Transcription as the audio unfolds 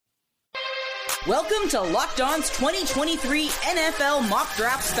Welcome to Locked On's 2023 NFL Mock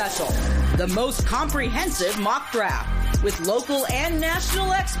Draft Special, the most comprehensive mock draft, with local and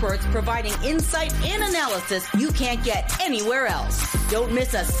national experts providing insight and analysis you can't get anywhere else. Don't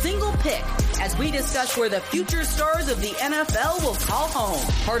miss a single pick as we discuss where the future stars of the NFL will call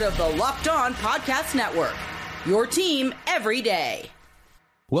home. Part of the Locked On Podcast Network, your team every day.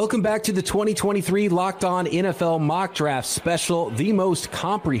 Welcome back to the 2023 Locked On NFL Mock Draft Special, the most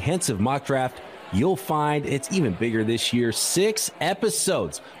comprehensive mock draft you'll find. It's even bigger this year, 6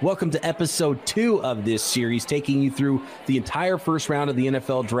 episodes. Welcome to episode 2 of this series, taking you through the entire first round of the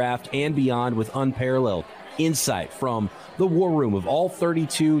NFL draft and beyond with unparalleled insight from the war room of all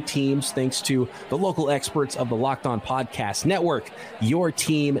 32 teams, thanks to the local experts of the Locked On Podcast Network, your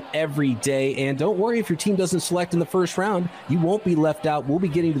team every day. And don't worry if your team doesn't select in the first round, you won't be left out. We'll be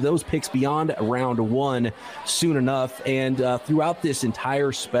getting to those picks beyond round 1 soon enough. And throughout this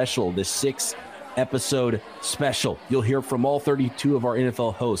entire special, this 6-episode special, you'll hear from all 32 of our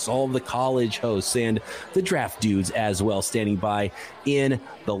NFL hosts, all of the college hosts, and the draft dudes as well, standing by in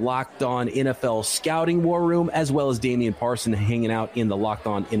the Locked On NFL Scouting War Room, as well as Damian Parson hanging out in the Locked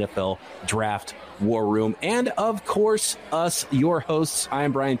On NFL Draft War Room. And of course, us, your hosts. I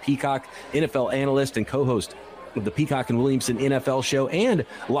am Brian Peacock, NFL analyst and co-host of the Peacock and Williamson NFL show and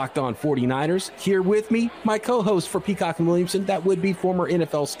Locked On 49ers. Here with me, my co-host for Peacock and Williamson, that would be former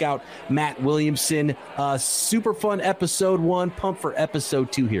NFL scout Matt Williamson. Super fun episode 1, pumped for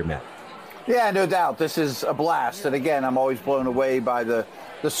episode 2 here, Matt. Yeah, no doubt. This is a blast. And again, I'm always blown away by the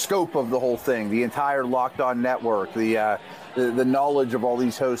scope of the whole thing, the entire Locked On network, the knowledge of all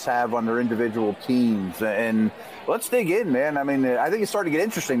these hosts have on their individual teams. And let's dig in, man. I mean, I think it's starting to get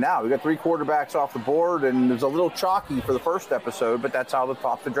interesting now. We've got 3 quarterbacks off the board, and it was a little chalky for the first episode, but that's how the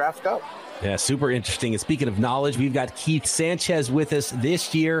top of the drafts go. Yeah, super interesting. And speaking of knowledge, we've got Keith Sanchez with us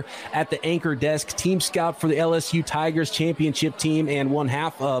this year at the anchor desk, team scout for the LSU Tigers championship team and one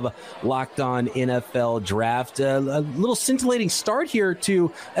half of Locked On NFL Draft. A little scintillating start here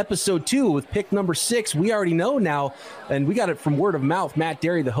to episode 2 with pick number 6. We already know now, and we got it from word of mouth. Matt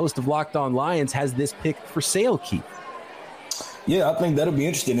Derry, the host of Locked On Lions, has this pick for sale, Keith. Yeah, I think that'll be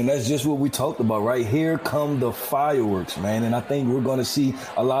interesting, and that's just what we talked about, right? Here come the fireworks, man, and I think we're going to see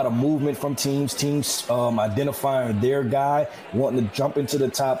a lot of movement from teams identifying their guy, wanting to jump into the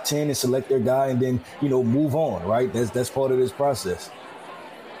top 10 and select their guy and then, move on, right? That's part of this process.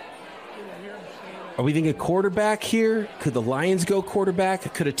 Are we thinking quarterback here? Could the Lions go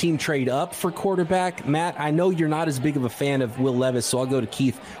quarterback? Could a team trade up for quarterback? Matt, I know you're not as big of a fan of Will Levis, so I'll go to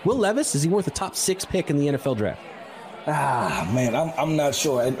Keith. Will Levis, is he worth a top 6 pick in the NFL draft? Man, I'm not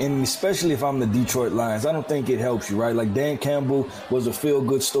sure. And especially if I'm the Detroit Lions, I don't think it helps you, right? Like Dan Campbell was a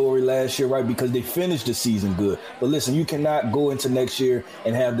feel-good story last year, right? Because they finished the season good. But listen, you cannot go into next year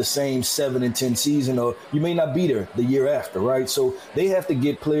and have the same 7-10 season, or you may not be there the year after, right? So they have to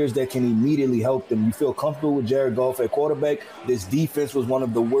get players that can immediately help them. You feel comfortable with Jared Goff at quarterback. This defense was one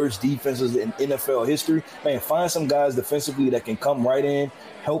of the worst defenses in NFL history. Man, find some guys defensively that can come right in,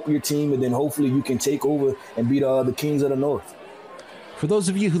 help your team, and then hopefully you can take over and beat the Kings of the North. For those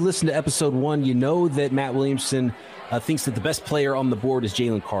of you who listened to episode 1, you know that Matt Williamson thinks that the best player on the board is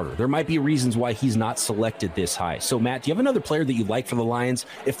Jalen Carter. There might be reasons why he's not selected this high. So, Matt, do you have another player that you'd like for the Lions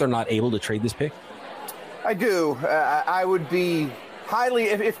if they're not able to trade this pick? I do. I would be highly,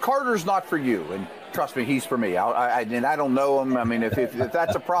 if Carter's not for you, and trust me, he's for me. I don't know him. I mean, if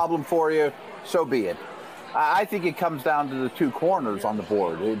that's a problem for you, so be it. I think it comes down to the 2 corners on the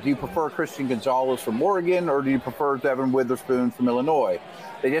board. Do you prefer Christian Gonzalez from Oregon, or do you prefer Devin Witherspoon from Illinois?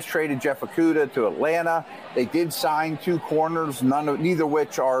 They just traded Jeff Okudah to Atlanta. They did sign 2 corners, neither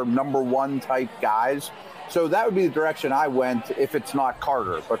which are number 1 type guys. So that would be the direction I went if it's not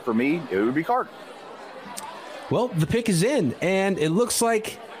Carter. But for me, it would be Carter. Well, the pick is in, and it looks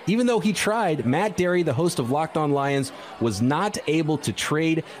like even though he tried, Matt Derry, the host of Locked On Lions, was not able to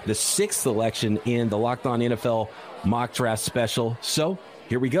trade the 6th selection in the Locked On NFL Mock Draft Special. So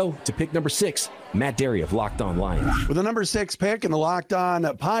here we go to pick number 6, Matt Derry of Locked On Lions. With the number 6 pick in the Locked On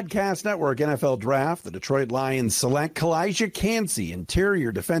Podcast Network NFL Draft, the Detroit Lions select Kalijah Kancey,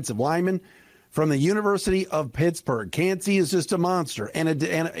 interior defensive lineman from the University of Pittsburgh. Kancey is just a monster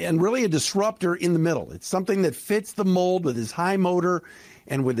and really a disruptor in the middle. It's something that fits the mold with his high motor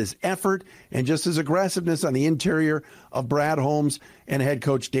and with his effort and just his aggressiveness on the interior of Brad Holmes and head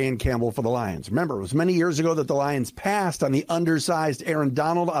coach Dan Campbell for the Lions. Remember, it was many years ago that the Lions passed on the undersized Aaron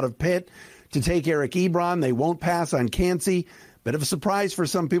Donald out of Pitt to take Eric Ebron. They won't pass on Kancey. Bit of a surprise for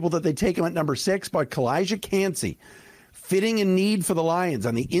some people that they take him at number 6, but Kalijah Kancey, fitting in need for the Lions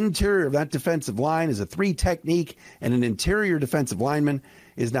on the interior of that defensive line, is a 3 technique and an interior defensive lineman.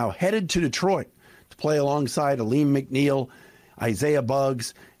 is now headed to Detroit to play alongside Aleem McNeil, Isaiah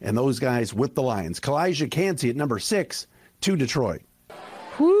Buggs, and those guys with the Lions. Kalijah Kancey at number 6 to Detroit.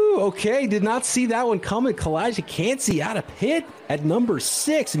 Whew, okay, did not see that one coming. Kalijah Kancey out of Pitt at number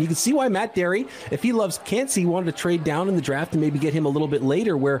 6. And you can see why Matt Derry, if he loves Kancey, wanted to trade down in the draft and maybe get him a little bit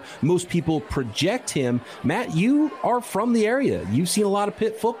later where most people project him. Matt, you are from the area. You've seen a lot of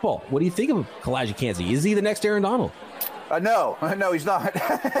Pitt football. What do you think of Kalijah Kancey? Is he the next Aaron Donald? No, he's not.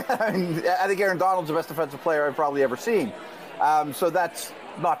 I think Aaron Donald's the best defensive player I've probably ever seen. So that's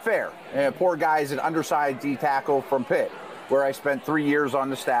not fair. Poor guy's an undersized D tackle from Pitt, where I spent 3 years on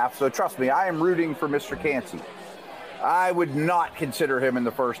the staff. So trust me, I am rooting for Mr. Kancey. I would not consider him in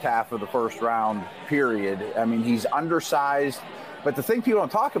the first half of the first round, period. I mean, he's undersized. But the thing people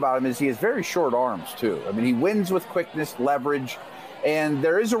don't talk about him is he has very short arms, too. I mean, he wins with quickness, leverage, and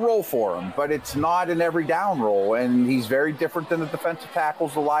there is a role for him, but it's not an every down role. And he's very different than the defensive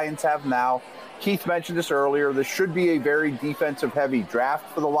tackles the Lions have now. Keith mentioned this earlier. This should be a very defensive-heavy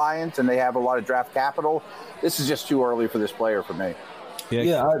draft for the Lions, and they have a lot of draft capital. This is just too early for this player for me. Now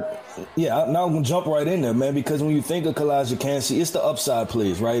I'm going to jump right in there, man, because when you think of Kalijah Kancey, it's the upside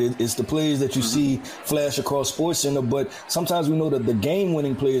plays, right? It's the plays that you see flash across SportsCenter, but sometimes we know that the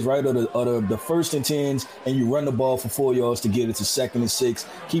game-winning plays, right, are the first and 10s, and you run the ball for 4 yards to get it to 2nd and 6,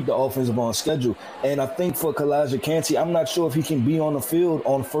 keep the offensive on schedule. And I think for Kalijah Kancey, I'm not sure if he can be on the field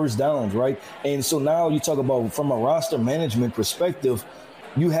on first downs, right? And so now you talk about from a roster management perspective,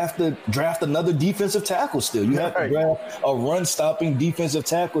 you have to draft another defensive tackle still. You have to draft a run-stopping defensive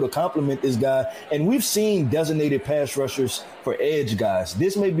tackle to complement this guy. And we've seen designated pass rushers for edge guys.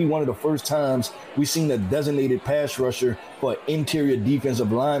 This may be one of the first times we've seen a designated pass rusher for interior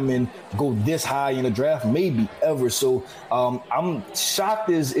defensive lineman go this high in the draft, maybe ever. So I'm shocked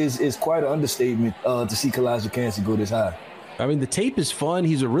is quite an understatement to see Kalijah Kancey go this high. I mean, the tape is fun.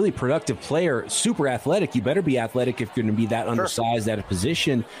 He's a really productive player, super athletic. You better be athletic if you're going to be that undersized at a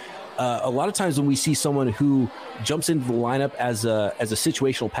position. A lot of times when we see someone who jumps into the lineup as a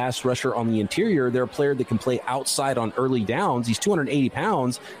situational pass rusher on the interior, they're a player that can play outside on early downs. He's 280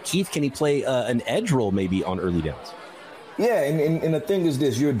 pounds. Keith, can he play an edge role maybe on early downs? Yeah, and the thing is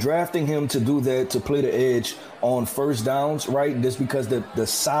this, you're drafting him to do that, to play the edge on first downs, right? Just because the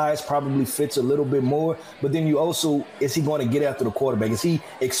size probably fits a little bit more. But then you also, is he going to get after the quarterback? Is he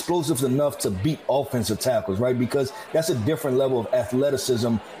explosive enough to beat offensive tackles, right? Because that's a different level of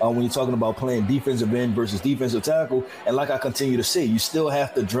athleticism when you're talking about playing defensive end versus defensive tackle. And like I continue to say, you still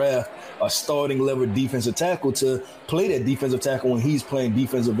have to draft a starting level defensive tackle to play that defensive tackle when he's playing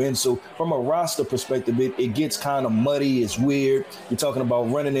defensive end. So from a roster perspective, it gets kind of muddy. It's weird. You're talking about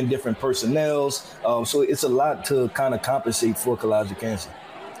running in different personnels. So it's a lot to kind of compensate for Kalijah Kancey.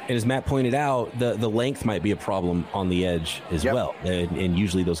 And as Matt pointed out, the length might be a problem on the edge as well. And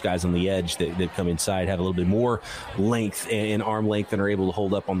usually those guys on the edge that come inside have a little bit more length and arm length and are able to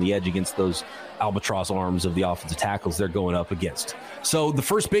hold up on the edge against those albatross arms of the offensive tackles they're going up against. So the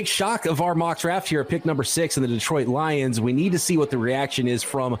first big shock of our mock draft here at pick number 6 in the Detroit Lions. We need to see what the reaction is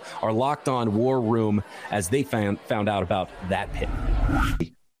from our Locked On War Room as they found out about that pick.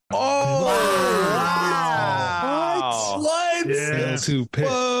 Oh, wow. What? Yeah. To pick.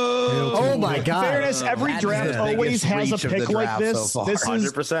 Oh my God. Fairness, every draft always has a pick like this. This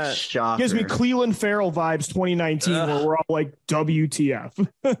is 100%. gives me Cleveland Farrell vibes 2019 where we're all like WTF.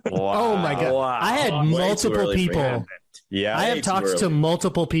 Wow. Oh my God. Wow. I had multiple people. Yeah. I have talked to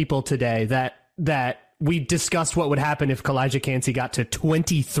multiple people today that we discussed what would happen if Kalijah Kancey got to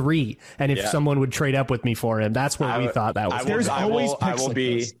 23 and if someone would trade up with me for him. That's where we thought that was. I will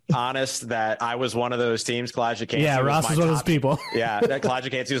be honest that I was one of those teams. Kalijah Kancey. Yeah, Ross was one of those people. Kalijah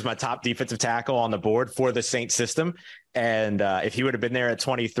Kancey was my top defensive tackle on the board for the Saints system. And if he would have been there at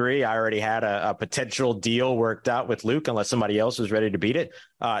 23, I already had a potential deal worked out with Luke, unless somebody else was ready to beat it,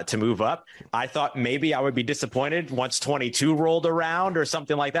 to move up. I thought maybe I would be disappointed once 22 rolled around or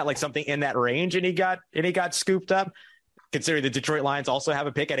something like that, like something in that range, and he got scooped up. Considering the Detroit Lions also have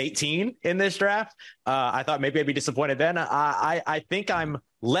a pick at 18 in this draft, I thought maybe I'd be disappointed then. I think I'm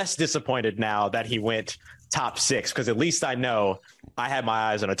less disappointed now that he went top 6, because at least I know I had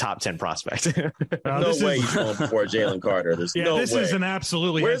my eyes on a top 10 prospect. No way he's going before Jalen Carter. There's no way. This is an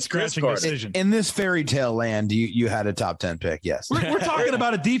absolutely head-scratching decision. In this fairy tale land, you had a top 10 pick, yes. We're talking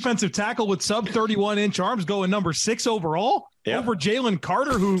about a defensive tackle with sub 31-inch arms going number 6 overall over Jalen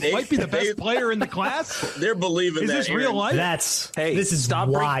Carter, who might be the best player in the class. They're believing that. Is this real life? This is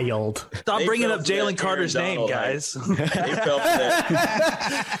wild. Stop bringing up Jalen Carter's name, guys. They felt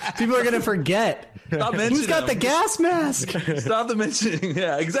that. People are going to forget. Stop mentioning Who's got the gas mask? Stop the mentioning.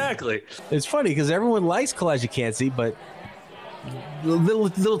 Yeah, exactly. It's funny because everyone likes Kalijah Kancey, but a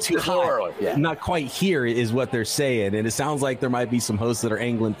little too high. Yeah. Not quite here is what they're saying. And it sounds like there might be some hosts that are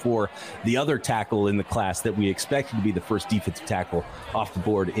angling for the other tackle in the class that we expected to be the first defensive tackle off the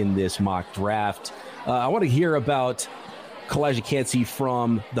board in this mock draft. I want to hear about Kalijah Cansey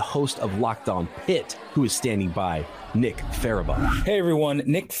from the host of Locked On Pitt, who is standing by, Nick Farabaugh. Hey everyone,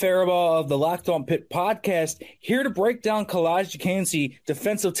 Nick Farabaugh of the Locked On Pitt podcast, here to break down Kalijah Cansey,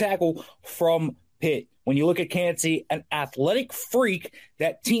 defensive tackle from Pitt. When you look at Cansey, an athletic freak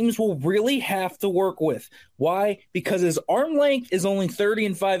that teams will really have to work with. Why? Because his arm length is only 30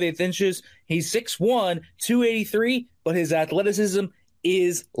 5/8 inches. He's 6'1", 283, but his athleticism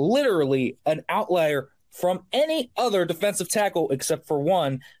is literally an outlier from any other defensive tackle except for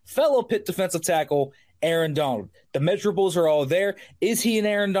one fellow Pitt defensive tackle, Aaron Donald. The measurables are all there. Is he an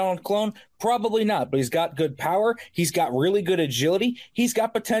Aaron Donald clone? Probably not, but he's got good power. He's got really good agility. He's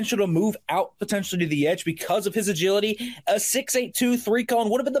got potential to move out potentially to the edge because of his agility. A 6'8", 3-cone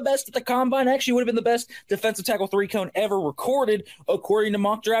would have been the best at the combine. Actually, would have been the best defensive tackle 3-cone ever recorded, according to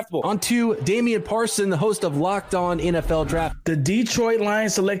Mock Draftable. On to Damian Parson, the host of Locked On NFL Draft. The Detroit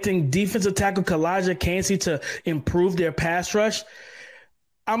Lions selecting defensive tackle Kalijah Cansey to improve their pass rush.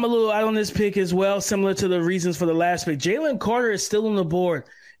 I'm a little out on this pick as well, similar to the reasons for the last pick. Jalen Carter is still on the board.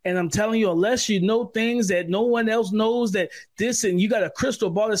 And I'm telling you, unless you know things that no one else knows, that this, and you got a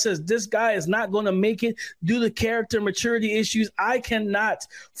crystal ball that says this guy is not going to make it due to character maturity issues, I cannot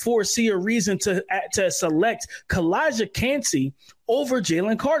foresee a reason to select Kalijah Cansey over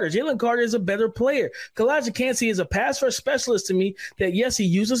Jalen Carter. Jalen Carter is a better player. Kalijah Cansey is a pass rush specialist to me that, yes, he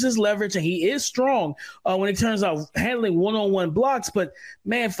uses his leverage and he is strong when it turns out handling one-on-one blocks. But,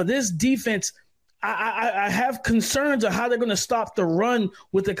 man, for this defense, I have concerns of how they're going to stop the run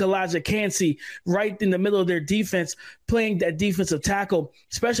with the Kalijah Cansey right in the middle of their defense, playing that defensive tackle,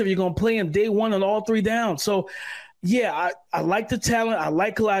 especially if you're going to play him day one on all three downs. So, yeah, I like the talent. I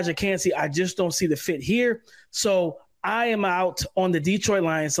like Kalijah Cansey. I just don't see the fit here. So I am out on the Detroit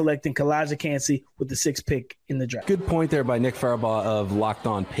Lions selecting Kalijah Cansey with the 6th pick in the draft. Good point there by Nick Farabaugh of Locked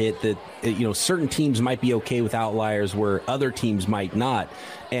On Pitt that, certain teams might be okay with outliers where other teams might not.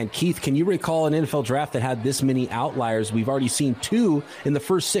 And Keith, can you recall an NFL draft that had this many outliers? We've already seen 2 in the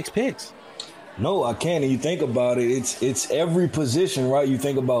first 6 picks. No, I can't. And you think about it, it's every position, right? You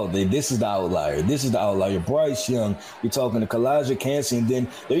think about this is the outlier. This is the outlier. Bryce Young, you're talking to Kalijah Cansey, and then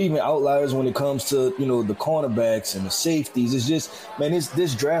there are even outliers when it comes to, the cornerbacks and the safeties. It's just, man,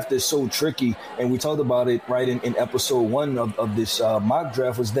 this draft is so tricky. And we talked about it right in episode 1 of this mock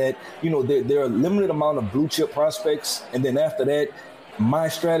draft was that, there are a limited amount of blue chip prospects. And then after that, my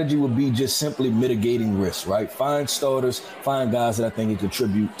strategy would be just simply mitigating risk, right? Find starters, find guys that I think can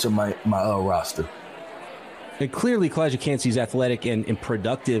contribute to my roster. And clearly, Kalijah Cansey's athletic and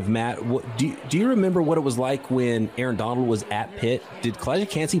productive. Matt, do you remember what it was like when Aaron Donald was at Pitt? Did Kalijah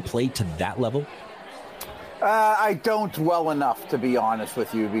Cansey play to that level? I don't well enough, to be honest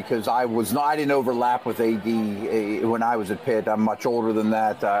with you, because I didn't overlap with AD when I was at Pitt. I'm much older than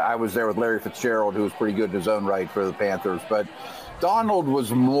that. I was there with Larry Fitzgerald, who was pretty good in his own right for the Panthers, but Donald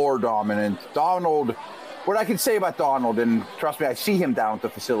was more dominant. What I can say about Donald, and trust me, I see him down at the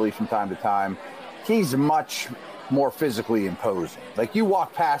facility from time to time, he's much more physically imposing. Like, you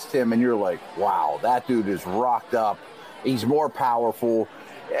walk past him and you're like, wow, that dude is rocked up. He's more powerful.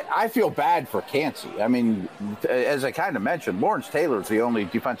 I feel bad for Cansey. I mean, as I kind of mentioned, Lawrence Taylor is the only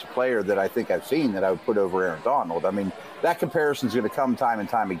defensive player that I think I've seen that I would put over Aaron Donald. I mean, that comparison is going to come time and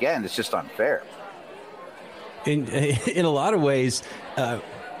time again. It's just unfair. In a lot of ways, a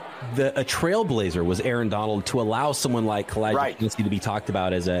trailblazer was Aaron Donald to allow someone like Kalijah Cansey to be talked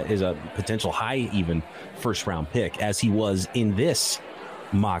about as a potential high even first-round pick, as he was in this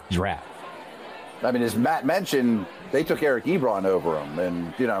mock draft. I mean, as Matt mentioned, they took Eric Ebron over him.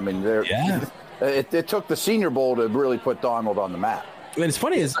 And, it took the Senior Bowl to really put Donald on the map. And it's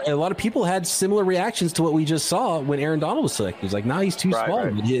funny, is a lot of people had similar reactions to what we just saw when Aaron Donald was selected. It's like, he's too small.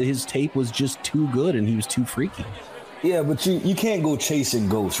 Right. His tape was just too good, and he was too freaky. Yeah, but you can't go chasing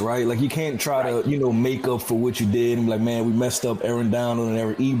ghosts, right? Like, you can't try to, make up for what you did and be like, man, we messed up Aaron Donald and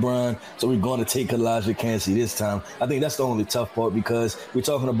Eric Ebron, so we're going to take Kalijah Cansey this time. I think that's the only tough part because we're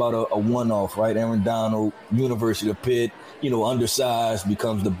talking about a one-off, right? Aaron Donald, University of Pitt, undersized,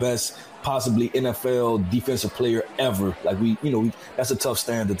 becomes the best possibly NFL defensive player ever. Like, that's a tough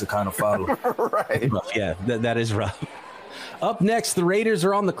standard to kind of follow. Right. Yeah, that is rough. Up next, the Raiders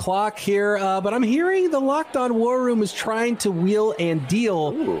are on the clock here, but I'm hearing the Locked On War Room is trying to wheel and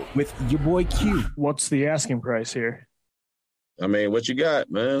deal with your boy Q. What's the asking price here? I mean, what you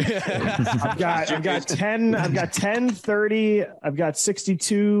got, man? I've got 10, I've got 10, 30, I've got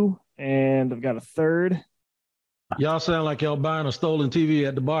 62, and I've got a third. Y'all sound like y'all buying a stolen TV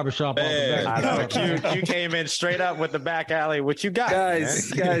at the barbershop. Off the back. I know. You came in straight up with the back alley. What you got,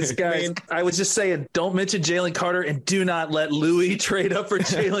 guys? I was just saying, don't mention Jalen Carter and do not let Louis trade up for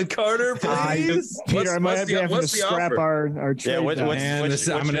Jalen Carter, please. Peter, I might have to scrap our trade. Yeah,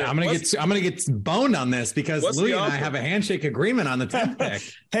 I'm gonna get boned on this because Louis and I have a handshake agreement on the 10th pick.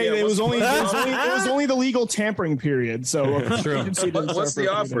 Hey, it was only the legal tampering period, so true. What's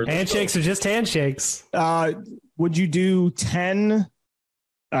the offer? Handshakes are just handshakes. Would you do 10?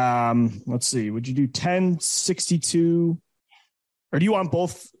 Let's see. Would you do 10, 62? Or do you want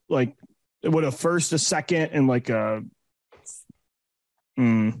both, like, what, a first, a second, and like a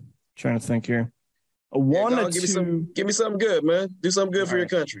trying to think here. A one, a two. Give me something good, man. Do something good for your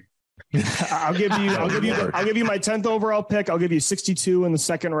country. I'll give you my 10th overall pick. I'll give you 62 in the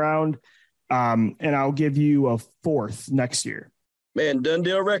second round. And I'll give you a 4th next year. Man, done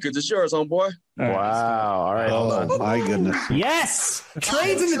deal records. It's yours, homeboy. Wow. All right. Hold on. My goodness. Yes.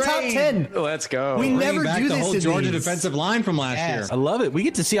 Trades in the top 10. Let's go. We never back do the this whole to Georgia these. defensive line from last year. Yes. I love it. We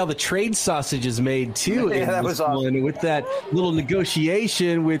get to see how the trade sausage is made too. Yeah, that was awesome. With that little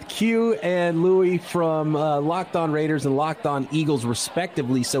negotiation with Q and Louis from Locked On Raiders and Locked On Eagles,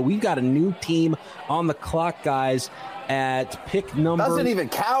 respectively. So we've got a new team on the clock, guys. At pick number. Doesn't even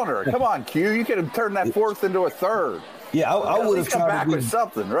counter. Come on, Q. You could have turned that 4th into a 3rd. Yeah, I would have come tried back to with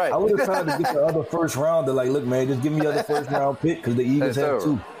something, right? I would have tried to get the other first rounder. Like, look, man, just give me the other first round pick because the Eagles have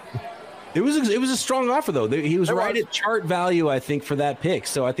 2. It was a strong offer though. He was right at chart value, I think, for that pick.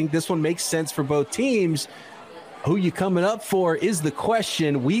 So I think this one makes sense for both teams. Who you coming up for is the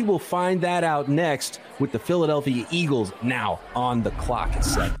question. We will find that out next with the Philadelphia Eagles now on the clock.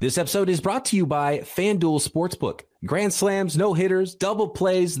 This episode is brought to you by FanDuel Sportsbook. Grand slams, no-hitters, double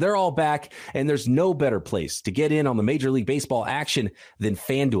plays, they're all back, and there's no better place to get in on the Major League Baseball action than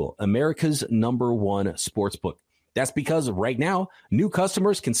FanDuel, America's #1 sportsbook. That's because right now, new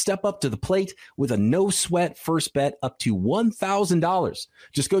customers can step up to the plate with a no-sweat first bet up to $1,000.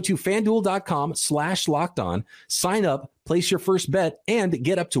 Just go to FanDuel.com/lockedon, sign up, place your first bet, and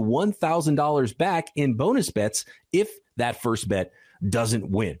get up to $1,000 back in bonus bets if that first bet doesn't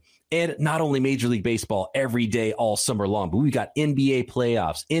win. And not only Major League Baseball every day, all summer long, but we've got NBA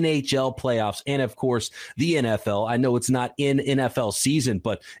playoffs, NHL playoffs, and of course, the NFL. I know it's not in NFL season,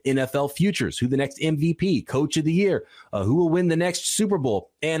 but NFL futures, who the next MVP, coach of the year, who will win the next Super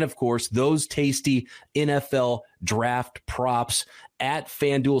Bowl, and of course, those tasty NFL draft props at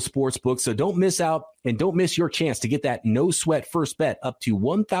FanDuel Sportsbook. So don't miss out and don't miss your chance to get that no sweat first bet up to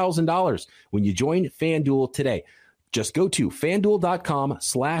 $1,000 when you join FanDuel today. Just go to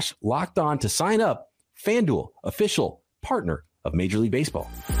FanDuel.com/lockedon to sign up. FanDuel, official partner of Major League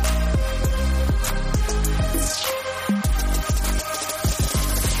Baseball.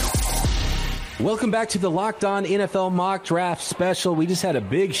 Welcome back to the Locked On NFL Mock Draft Special. We just had a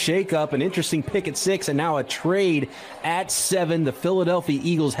big shakeup, an interesting pick at 6, and now a trade at 7. The Philadelphia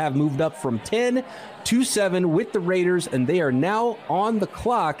Eagles have moved up from 10 to 7 with the Raiders, and they are now on the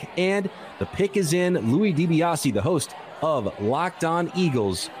clock. And the pick is in. Louis DiBiase, the host of Locked On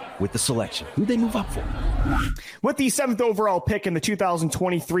Eagles, with the selection. Who'd they move up for? With the 7th overall pick in the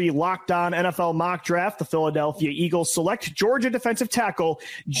 2023 Locked On NFL Mock Draft, the Philadelphia Eagles select Georgia defensive tackle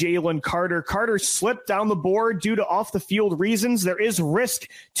Jalen Carter. Carter slipped down the board due to off-the-field reasons. There is risk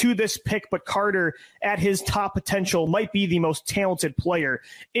to this pick, but Carter, at his top potential, might be the most talented player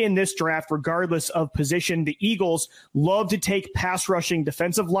in this draft, regardless of position. The Eagles love to take pass-rushing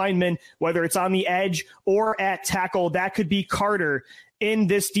defensive linemen, whether it's on the edge or at tackle. That could be Carter in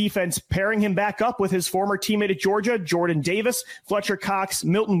this defense, pairing him back up with his former teammate at Georgia, Jordan Davis, Fletcher Cox,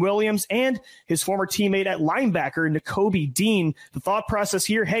 Milton Williams, and his former teammate at linebacker, Nakobe Dean. The thought process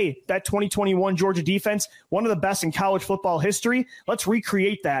here, hey, that 2021 Georgia defense, one of the best in college football history. Let's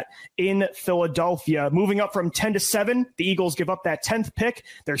recreate that in Philadelphia. Moving up from 10 to 7, the Eagles give up that 10th pick,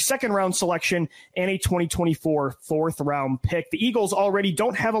 their second-round selection, and a 2024 fourth-round pick. The Eagles already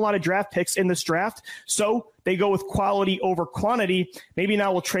don't have a lot of draft picks in this draft, so they go with quality over quantity. Maybe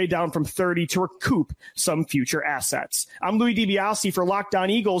now we'll trade down from 30 to recoup some future assets. I'm Louis DiBiase for Locked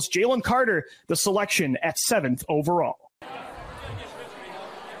On Eagles. Jalen Carter, the selection at 7th overall.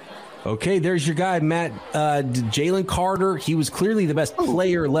 Okay, there's your guy, Matt. Jalen Carter, he was clearly the best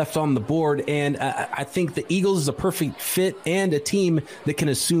player left on the board, and I think the Eagles is a perfect fit and a team that can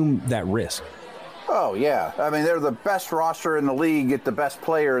assume that risk. Oh, yeah. I mean, they're the best roster in the league, get the best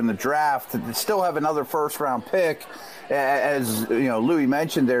player in the draft, still have another first-round pick, as you know, Louis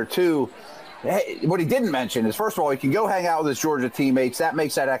mentioned there, too. What he didn't mention is, first of all, he can go hang out with his Georgia teammates. That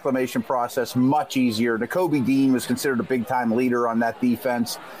makes that acclimation process much easier. Nakobe Dean was considered a big-time leader on that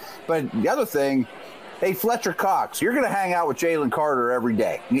defense. But the other thing, hey, Fletcher Cox, you're going to hang out with Jalen Carter every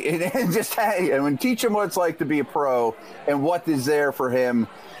day and just hang and teach him what it's like to be a pro and what is there for him.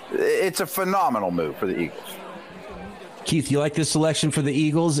 It's a phenomenal move for the Eagles. Keith, you like this selection for the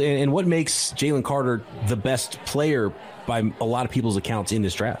Eagles, and what makes Jalen Carter the best player by a lot of people's accounts in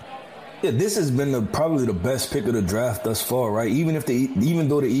this draft? Yeah, this has been probably the best pick of the draft thus far, right? Even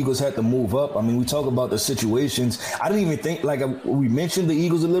though the Eagles had to move up, I mean, we talk about the situations. I didn't even think, we mentioned the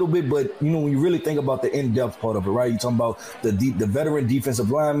Eagles a little bit, but, when you really think about the in-depth part of it, right? You're talking about the veteran defensive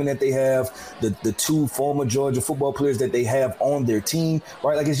linemen that they have, the two former Georgia football players that they have on their team,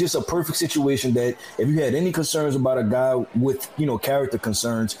 right? Like, it's just a perfect situation that if you had any concerns about a guy with, character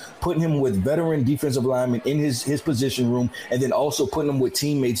concerns, putting him with veteran defensive linemen in his position room, and then also putting him with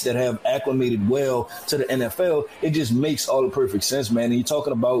teammates that have acclimated well to the NFL, it just makes all the perfect sense, man. And you're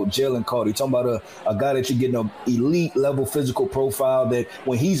talking about Jalen Carter. You're talking about a guy that you're getting an elite level physical profile that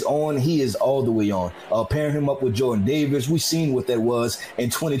when he's on, he is all the way on. Pairing him up with Jordan Davis, we've seen what that was in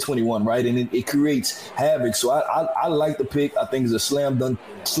 2021, right? And it creates havoc. So I like the pick. I think it's a slam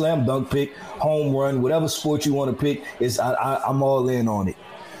dunk pick, home run, whatever sport you want to pick. I'm all in on it.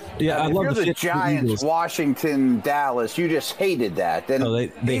 Yeah, I love the Giants, Washington, Dallas. You just hated that.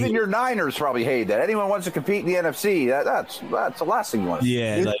 And even your Niners probably hated that. Anyone wants to compete in the NFC, that's the last thing you want to see.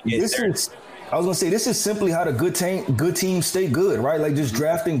 Yeah, I was going to say, this is simply how the good teams stay good, right? Like just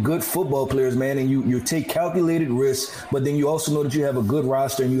drafting good football players, man, and you take calculated risks, but then you also know that you have a good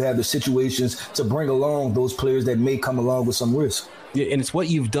roster and you have the situations to bring along those players that may come along with some risk. Yeah, and it's what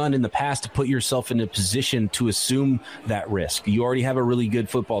you've done in the past to put yourself in a position to assume that risk. You already have a really good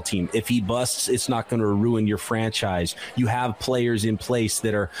football team. If he busts, it's not going to ruin your franchise. You have players in place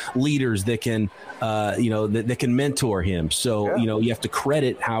that are leaders that can, that can mentor him. So, you have to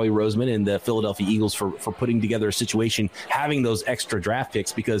credit Howie Roseman and the Philadelphia Eagles for putting together a situation, having those extra draft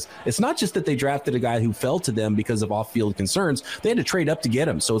picks, because it's not just that they drafted a guy who fell to them because of off-field concerns. They had to trade up to get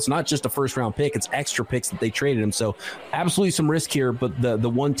him. So it's not just a first-round pick. It's extra picks that they traded him. So absolutely some risk here. But the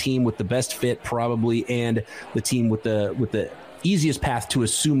one team with the best fit probably, and the team with the easiest path to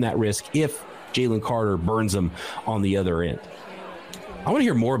assume that risk if Jalen Carter burns them on the other end. I want to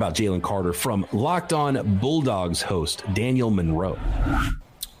hear more about Jalen Carter from Locked On Bulldogs host Daniel Monroe.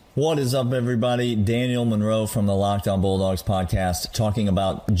 What is up, everybody? Daniel Monroe from the Locked On Bulldogs podcast, talking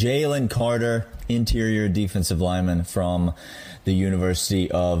about Jalen Carter, interior defensive lineman from the University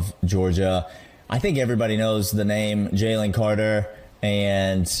of Georgia. I think everybody knows the name Jalen Carter,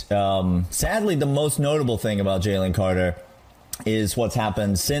 and sadly, the most notable thing about Jalen Carter is what's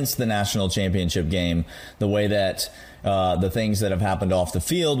happened since the national championship game, the way that the things that have happened off the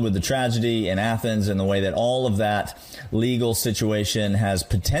field with the tragedy in Athens, and the way that all of that legal situation has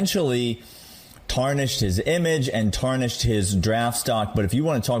potentially tarnished his image and tarnished his draft stock. But if you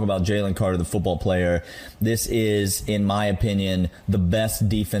want to talk about Jalen Carter, the football player, this is, in my opinion, the best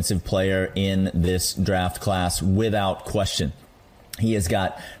defensive player in this draft class without question. He has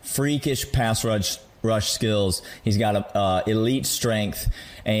got freakish pass rush skills. He's got elite strength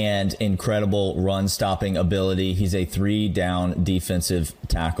and incredible run stopping ability. He's a 3-down defensive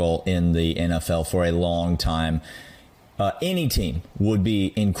tackle in the NFL for a long time. Any team would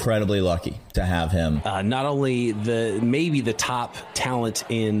be incredibly lucky to have him. Not only maybe the top talent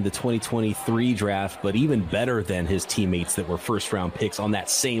in the 2023 draft, but even better than his teammates that were first-round picks on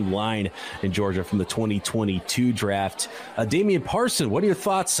that same line in Georgia from the 2022 draft. Damian Parson, what are your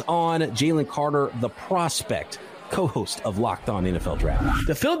thoughts on Jalen Carter, the prospect, co-host of Locked On NFL Draft?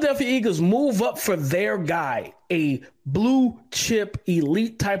 The Philadelphia Eagles move up for their guy, a blue chip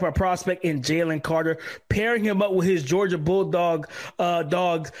elite type of prospect in Jalen Carter, pairing him up with his Georgia Bulldog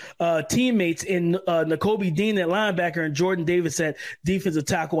teammates in Nakobe Dean at linebacker and Jordan Davis at defensive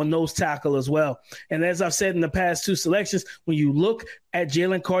tackle and nose tackle as well. And as I've said in the past two selections, when you look at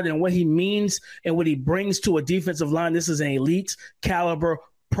Jalen Carter and what he means and what he brings to a defensive line, this is an elite caliber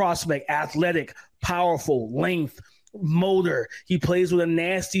prospect, athletic, powerful, length, motor. He plays with a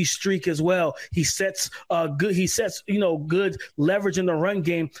nasty streak as well. He sets good leverage in the run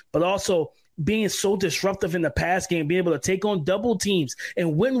game, but also being so disruptive in the pass game, being able to take on double teams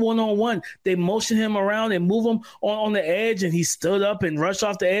and win one-on-one. They motion him around and move him on the edge, and he stood up and rushed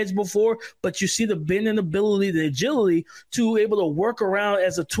off the edge before, but you see the bending ability, the agility to able to work around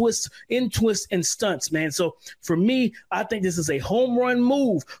as a twist and stunts, man. So for me, I think this is a home run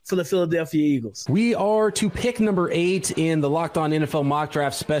move for the Philadelphia Eagles. We are to pick number 8 in the Locked On NFL Mock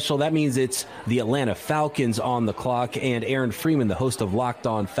Draft Special. That means it's the Atlanta Falcons on the clock, and Aaron Freeman, the host of Locked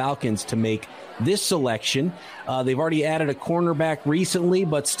On Falcons, to make make this selection. They've already added a cornerback recently,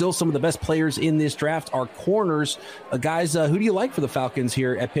 but still some of the best players in this draft are corners. Guys, who do you like for the Falcons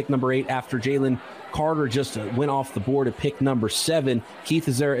here at pick number 8 after Jalen Carter just went off the board at pick number 7? Keith,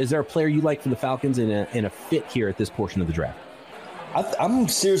 is there a player you like for the Falcons in a fit here at this portion of the draft? I'm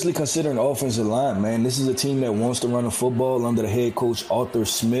seriously considering offensive line, man. This is a team that wants to run the football under the head coach Arthur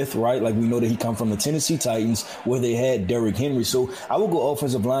Smith, right? Like, we know that he come from the Tennessee Titans where they had Derrick Henry. So I will go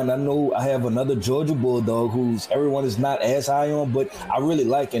offensive line. I know I have another Georgia Bulldog who's everyone is not as high on, but I really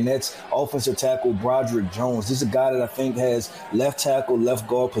like, and that's offensive tackle Broderick Jones. This is a guy that I think has left tackle, left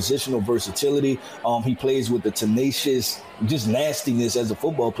guard positional versatility. He plays with the tenacious, just nastiness as a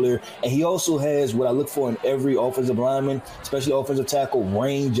football player. And he also has what I look for in every offensive lineman, especially offensive tackle,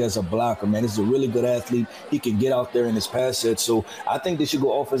 range as a blocker, man. This is a really good athlete. He can get out there in his pass set. So I think they should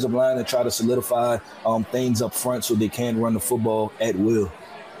go offensive line and try to solidify things up front so they can run the football at will.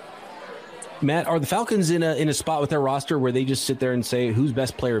 Matt, are the Falcons in a spot with their roster where they just sit there and say, who's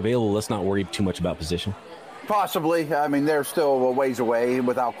best player available? Let's not worry too much about position. Possibly. I mean, they're still a ways away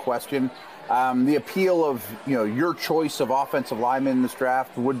without question. The appeal of, your choice of offensive linemen in this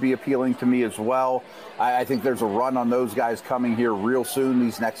draft would be appealing to me as well. I think there's a run on those guys coming here real soon.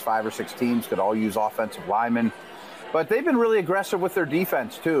 These next 5 or 6 teams could all use offensive linemen. But they've been really aggressive with their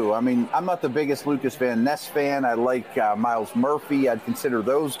defense, too. I mean, I'm not the biggest Lucas Van Ness fan. I like Miles Murphy. I'd consider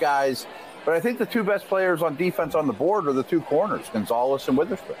those guys. But I think the 2 best players on defense on the board are the 2 corners, Gonzalez and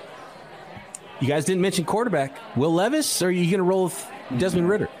Witherspoon. You guys didn't mention quarterback. Will Levis, or are you going to roll with Desmond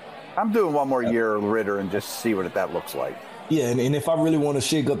Ridder? I'm doing one more year of Ridder and just see what that looks like. Yeah, and if I really want to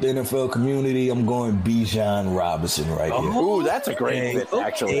shake up the NFL community, I'm going Bijan Robinson right here. Ooh, that's a great fit,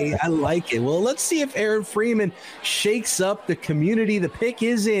 actually. I like it. Well, let's see if Aaron Freeman shakes up the community. The pick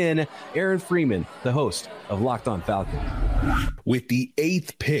is in. Aaron Freeman, the host of Locked On Falcons. With the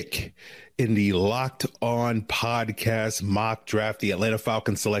 8th pick in the Locked On podcast mock draft, the Atlanta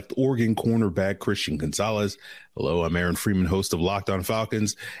Falcons select Oregon cornerback Christian Gonzalez. Hello, I'm Aaron Freeman, host of Locked On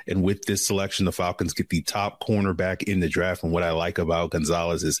Falcons. And with this selection, the Falcons get the top cornerback in the draft. And what I like about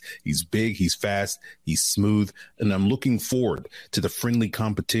Gonzalez is he's big, he's fast, he's smooth. And I'm looking forward to the friendly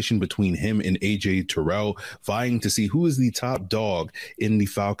competition between him and A.J. Terrell, vying to see who is the top dog in the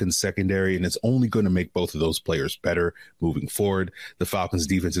Falcons secondary. And it's only going to make both of those players better moving forward. The Falcons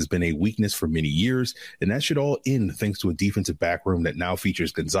defense has been a weakness for many years, and that should all end thanks to a defensive back room that now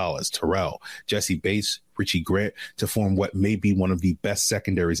features Gonzalez, Terrell, Jesse Bates, Richie Grant to form what may be one of the best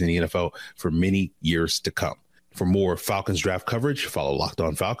secondaries in the NFL for many years to come. For more Falcons draft coverage, follow Locked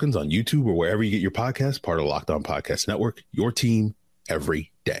On Falcons on YouTube or wherever you get your podcasts, part of Locked On Podcast Network, your team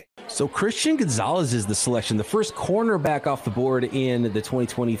every day. So Christian Gonzalez is the selection, the first cornerback off the board in the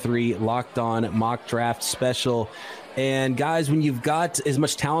 2023 Locked On Mock Draft Special. And guys, when you've got as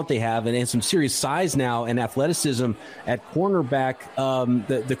much talent they have and some serious size now and athleticism at cornerback,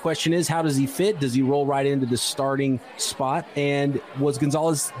 the question is, how does he fit? Does he roll right into the starting spot? And was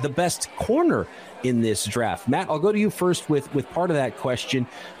Gonzalez the best corner in this draft? Matt, I'll go to you first with part of that question.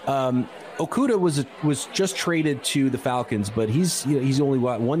 Okudah was just traded to the Falcons, but he's only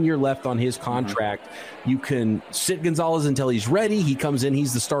 1 year left on his contract. You can sit Gonzalez until he's ready. He comes in,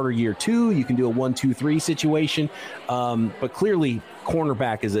 he's the starter year 2. You can do a 1-2-3 situation. But clearly,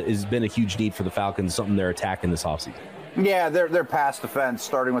 cornerback has been a huge need for the Falcons, something they're attacking this offseason. Yeah, their pass defense,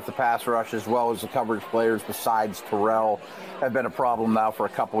 starting with the pass rush as well as the coverage players besides Terrell, have been a problem now for a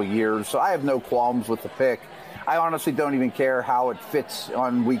couple of years. So I have no qualms with the pick. I honestly don't even care how it fits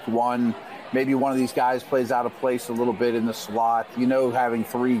on week 1. Maybe one of these guys plays out of place a little bit in the slot. Having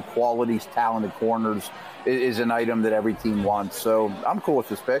 3 quality, talented corners is an item that every team wants. So I'm cool with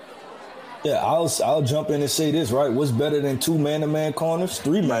this pick. Yeah, I'll jump in and say this, right? What's better than 2 man-to-man corners?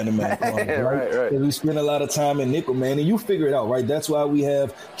 3 man-to-man corners, right? Right. We spend a lot of time in nickel, man, and you figure it out, right? That's why we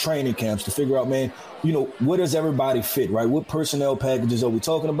have training camps to figure out, man, where does everybody fit, right? What personnel packages are we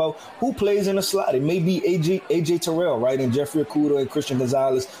talking about? Who plays in the slot? It may be A.J. Terrell, right? And Jeffrey Okudah and Christian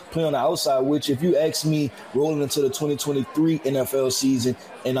Gonzalez play on the outside, which if you ask me rolling into the 2023 NFL season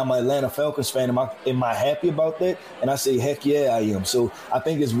and I'm an Atlanta Falcons fan, am I happy about that? And I say, heck yeah, I am. So I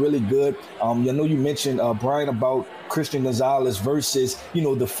think it's really good. I know you mentioned, Brian, about Christian Gonzalez versus,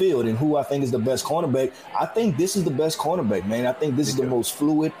 the field and who I think is the best cornerback. I think this is the best cornerback, man. I think this is the most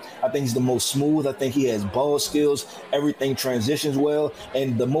fluid. I think he's the most smooth. I think he has ball skills. Everything transitions well.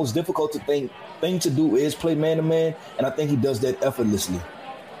 And the most difficult thing to do is play man-to-man, and I think he does that effortlessly.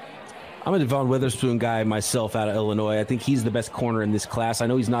 I'm a Devon Witherspoon guy myself out of Illinois. I think he's the best corner in this class. I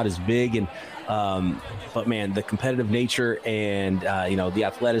know he's not as big, but man, the competitive nature and the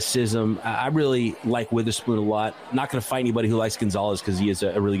athleticism, I really like Witherspoon a lot. Not going to fight anybody who likes Gonzalez because he is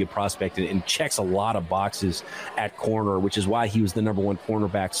a really good prospect and checks a lot of boxes at corner, which is why he was the number one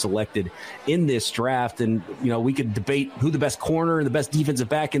cornerback selected in this draft. And we could debate who the best corner and the best defensive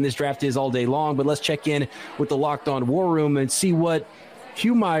back in this draft is all day long, but let's check in with the Locked On War Room and see what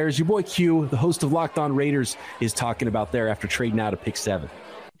Q Myers, your boy Q, the host of Locked On Raiders, is talking about there after trading out of pick 7.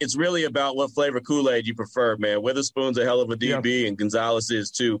 It's really about what flavor Kool-Aid you prefer, man. Witherspoon's a hell of a DB, and Gonzalez is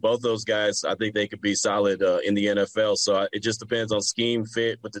too. Both those guys, I think they could be solid in the NFL. So it just depends on scheme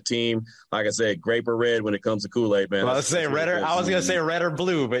fit with the team. Like I said, grape or red when it comes to Kool-Aid, man. Well, I was going to say red or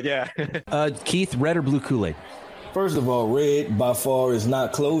blue, but yeah. Keith, red or blue Kool-Aid? First of all, red by far is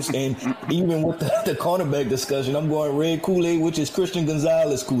not close. And even with the cornerback discussion, I'm going red Kool-Aid, which is Christian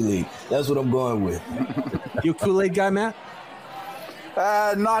Gonzalez Kool-Aid. That's what I'm going with. You a Kool-Aid guy, Matt?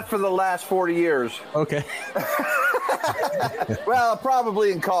 Not for the last 40 years. Okay. Well,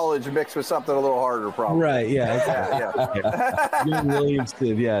 probably in college mixed with something a little harder, probably. Right, yeah. Williams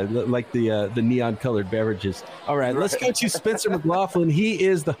did, like the neon-colored beverages. All right, let's go to Spencer McLaughlin. He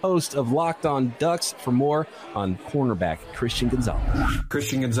is the host of Locked On Ducks for more on cornerback Christian Gonzalez.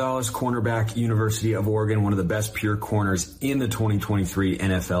 Christian Gonzalez, cornerback, University of Oregon, one of the best pure corners in the 2023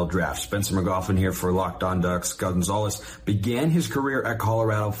 NFL Draft. Spencer McLaughlin here for Locked On Ducks. Gonzalez began his career at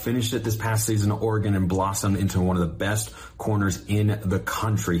Colorado, finished it this past season at Oregon, and blossomed into one of the best corners in the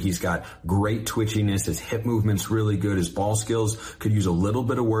country. He's got great twitchiness. His hip movement's really good. His ball skills could use a little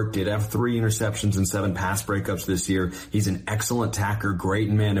bit of work. Did have 3 interceptions and 7 pass breakups this year. He's an excellent tacker, great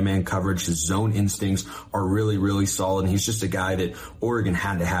in man-to-man coverage. His zone instincts are really, really solid. And he's just a guy that Oregon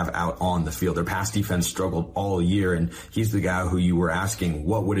had to have out on the field. Their pass defense struggled all year, and he's the guy who you were asking,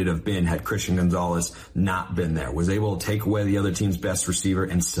 what would it have been had Christian Gonzalez not been there? Was able to take away the other team's best receiver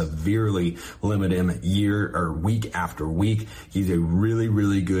and severely limit him week after week. He's a really,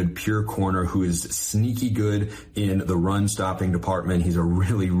 really good pure corner who is sneaky good in the run stopping department. He's a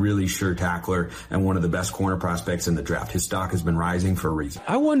really, really sure tackler and one of the best corner prospects in the draft. His stock has been rising for a reason.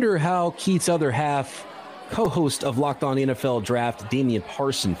 I wonder how Keith's other half, co-host of Locked On NFL Draft, Damian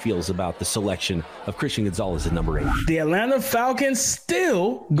Parson, feels about the selection of Christian Gonzalez at number 8. The Atlanta Falcons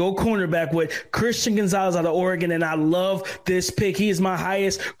still go cornerback with Christian Gonzalez out of Oregon, and I love this pick. He is my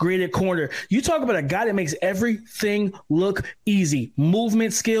highest graded corner. You talk about a guy that makes everything look easy.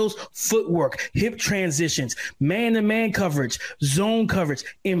 Movement skills, footwork, hip transitions, man-to-man coverage, zone coverage,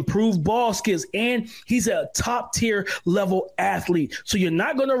 improved ball skills, and he's a top-tier level athlete. So you're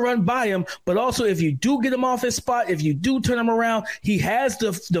not going to run by him, but also if you do get him off his spot, if you do turn him around, he has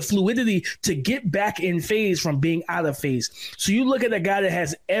the fluidity to get back in phase from being out of phase. So you look at a guy that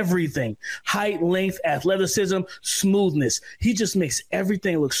has everything: height, length, athleticism, smoothness. He just makes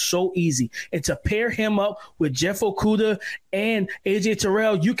everything look so easy. And to pair him up with Jeff Okudah and AJ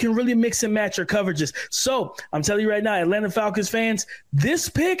Terrell, you can really mix and match your coverages. So I'm telling you right now, Atlanta Falcons fans, this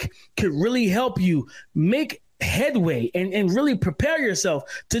pick could really help you make headway and really prepare yourself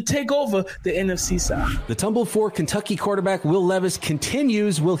to take over the NFC side. The tumble for Kentucky quarterback Will Levis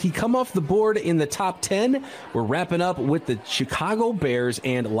continues. Will he come off the board in the top 10? We're wrapping up with the Chicago Bears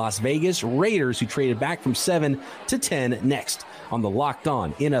and Las Vegas Raiders, who traded back from 7 to 10 next on the Locked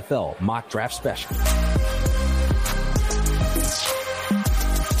On NFL Mock Draft Special.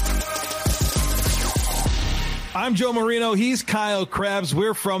 I'm Joe Marino. He's Kyle Krabs.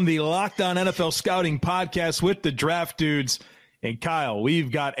 We're from the Locked On NFL Scouting Podcast with the Draft Dudes. And Kyle,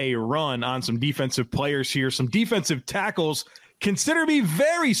 we've got a run on some defensive players here, some defensive tackles. Consider me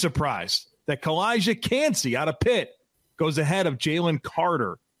very surprised that Kalijah Kancey out of Pitt goes ahead of Jalen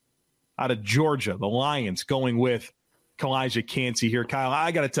Carter out of Georgia. The Lions going with Kalijah Kancey here. Kyle,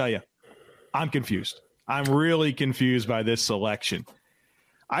 I got to tell you, I'm confused. I'm really confused by this selection.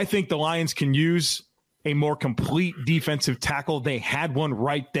 I think the Lions can use a more complete defensive tackle. They had one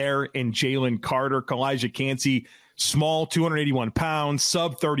right there in Jalen Carter. Kalijah Kancey, small, 281 pounds,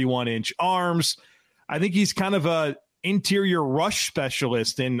 sub 31-inch arms. I think he's kind of a interior rush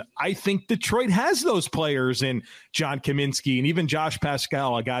specialist, and I think Detroit has those players in John Kaminsky and even Josh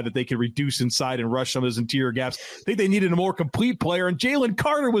Pascal, a guy that they could reduce inside and rush some of those interior gaps. I think they needed a more complete player, and Jalen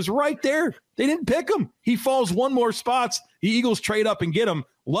Carter was right there. They didn't pick him. He falls one more spots. The Eagles trade up and get him.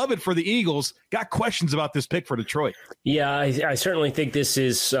 Love it for the Eagles. Got questions about this pick for Detroit. Yeah, I certainly think this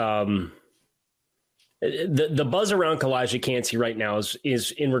is the buzz around Kalijah Kancey right now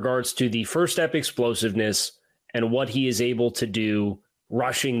is in regards to the first step explosiveness and what he is able to do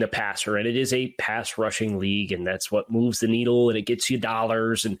rushing the passer, and it is a pass rushing league, and that's what moves the needle, and it gets you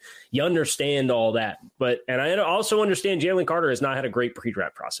dollars, and you understand all that. And I also understand Jalen Carter has not had a great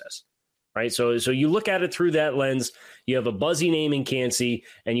pre-draft process, right? So you look at it through that lens. You have a buzzy name in Cansey,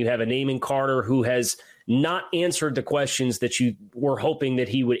 and you have a name in Carter who has not answered the questions that you were hoping that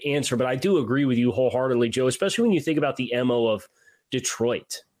he would answer. But I do agree with you wholeheartedly, Joe, especially when you think about the MO of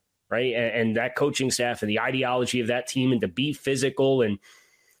Detroit, right? And that coaching staff and the ideology of that team, and to be physical. And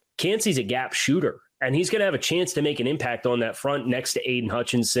Cansey's a gap shooter, and he's going to have a chance to make an impact on that front next to Aiden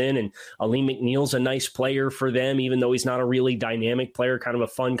Hutchinson. And Aleem McNeil's a nice player for them, even though he's not a really dynamic player, kind of a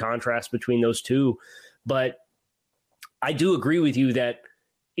fun contrast between those two. But I do agree with you that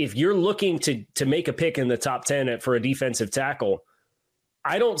if you're looking to make a pick in the top 10 for a defensive tackle,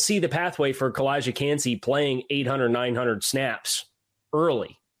 I don't see the pathway for Kalijah Cansey playing 800, 900 snaps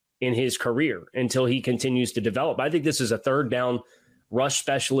early in his career until he continues to develop. I think this is a third down rush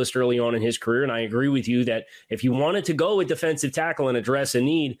specialist early on in his career. And I agree with you that if you wanted to go with defensive tackle and address a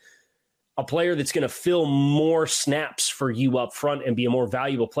need, a player that's going to fill more snaps for you up front and be a more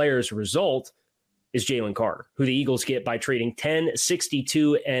valuable player as a result is Jalen Carter, who the Eagles get by trading 10,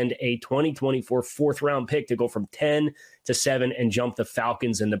 62, and a 2024 fourth-round pick to go from 10 to 7 and jump the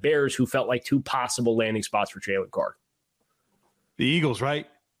Falcons and the Bears, who felt like two possible landing spots for Jalen Carter. The Eagles, right?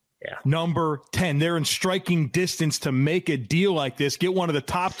 Yeah. Number 10. They're in striking distance to make a deal like this, get one of the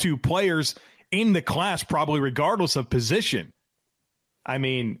top two players in the class, probably regardless of position. I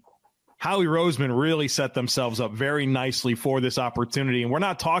mean, Howie Roseman really set themselves up very nicely for this opportunity. And we're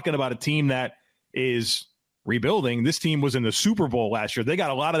not talking about a team that is rebuilding. This team was in the Super Bowl last year. They got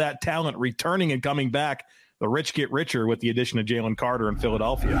a lot of that talent returning and coming back. The rich get richer with the addition of Jalen Carter in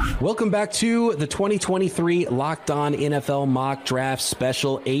Philadelphia. Welcome back to the 2023 Locked On NFL Mock Draft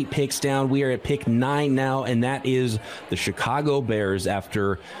Special. 8 picks down. We are at pick 9 now, and that is the Chicago Bears.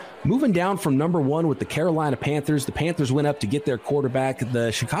 After moving down from number 1 with the Carolina Panthers, the Panthers went up to get their quarterback.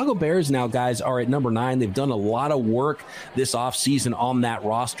 The Chicago Bears now, guys, are at number 9. They've done a lot of work this offseason on that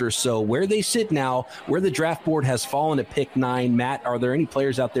roster. So where they sit now, where the draft board has fallen at pick 9, Matt, are there any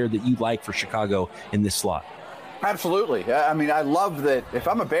players out there that you like for Chicago in this slot? Absolutely. I mean, I love that. If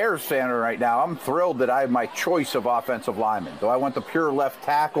I'm a Bears fan right now, I'm thrilled that I have my choice of offensive linemen. Do I want the pure left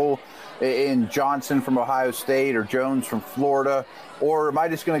tackle in Johnson from Ohio State or Jones from Florida? Or am I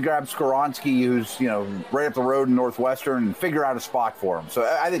just going to grab Skoronski, who's, right up the road in Northwestern, and figure out a spot for him? So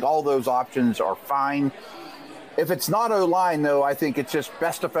I think all those options are fine. If it's not O-line, though, I think it's just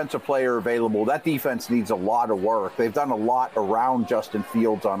best defensive player available. That defense needs a lot of work. They've done a lot around Justin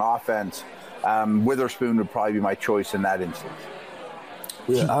Fields on offense. Witherspoon would probably be my choice in that instance.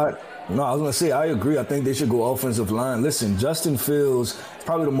 Yeah, I was going to say, I agree. I think they should go offensive line. Listen, Justin Fields is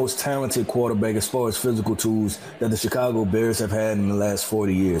probably the most talented quarterback as far as physical tools that the Chicago Bears have had in the last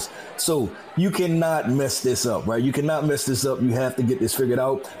 40 years. So you cannot mess this up, right? You cannot mess this up. You have to get this figured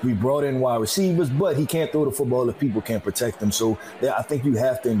out. We brought in wide receivers, but he can't throw the football if people can't protect him. So I think you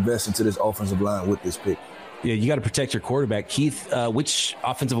have to invest into this offensive line with this pick. Yeah, you got to protect your quarterback. Keith, which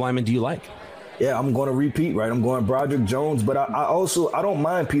offensive lineman do you like? Yeah, I'm going to repeat, right? I'm going Broderick Jones, but I don't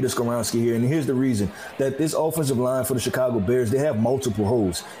mind Peter Skoronski here, and here's the reason. That this offensive line for the Chicago Bears, they have multiple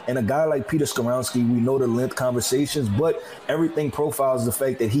holes. And a guy like Peter Skoronski, we know the length conversations, but everything profiles the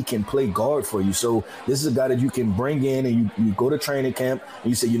fact that he can play guard for you. So this is a guy that you can bring in and you go to training camp and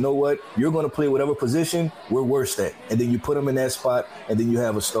you say, you know what? You're going to play whatever position we're worst at. And then you put him in that spot, and then you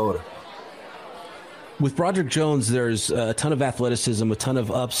have a starter. With Broderick Jones, there's a ton of athleticism, a ton of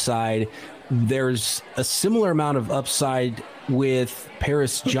upside. There's a similar amount of upside with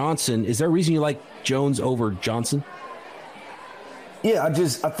Paris Johnson. Is there a reason you like Jones over Johnson? Yeah, I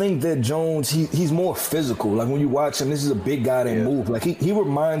think that Jones, he's more physical. Like when you watch him, this is a big guy that moves. Like he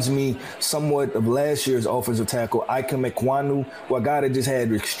reminds me somewhat of last year's offensive tackle, Ike Mekwanu, a guy that just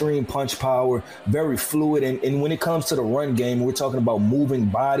had extreme punch power, very fluid. And when it comes to the run game, we're talking about moving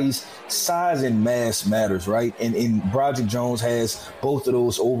bodies, size and mass matters, right? And Broderick Jones has both of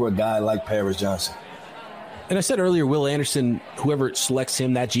those over a guy like Paris Johnson. And I said earlier, Will Anderson, whoever selects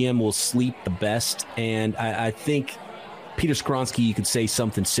him, that GM will sleep the best. And I think Peter Skoronski, you could say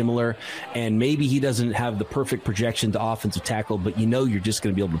something similar, and maybe he doesn't have the perfect projection to offensive tackle, but you're just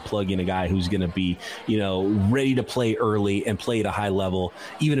going to be able to plug in a guy who's going to be, ready to play early and play at a high level,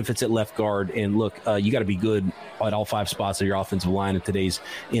 even if it's at left guard. And look, you got to be good at all 5 spots of your offensive line in today's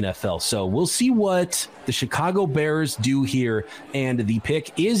NFL. So we'll see what the Chicago Bears do here. And the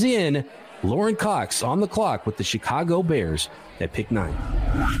pick is in. Lauren Cox on the clock with the Chicago Bears at pick 9.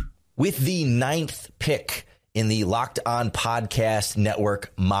 With the 9th pick in the Locked On Podcast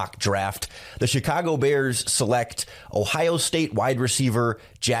Network mock draft. The Chicago Bears select Ohio State wide receiver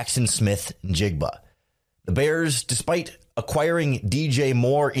Jackson Smith-Njigba. The Bears, despite acquiring DJ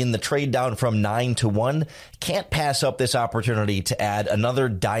Moore in the trade down from 9 to 1, can't pass up this opportunity to add another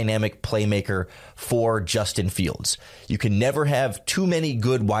dynamic playmaker for Justin Fields. You can never have too many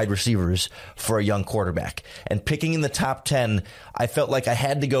good wide receivers for a young quarterback. And picking in the top 10, I felt like I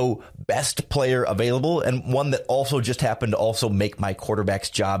had to go best player available and one that also just happened to also make my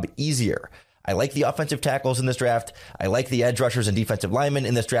quarterback's job easier. I like the offensive tackles in this draft. I like the edge rushers and defensive linemen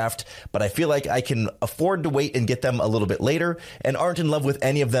in this draft, but I feel like I can afford to wait and get them a little bit later and aren't in love with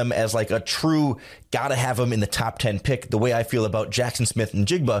any of them as like a true gotta have them in the top 10 pick the way I feel about Jackson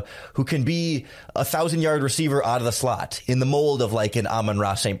Smith-Njigba, who can be a 1,000-yard receiver out of the slot in the mold of like an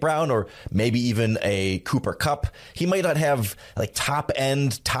Amon-Ra St. Brown or maybe even a Cooper Kupp. He might not have like top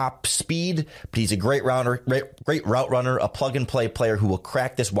end, top speed, but he's a great route runner, a plug and play player who will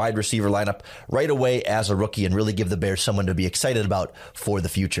crack this wide receiver lineup right away as a rookie and really give the Bears someone to be excited about for the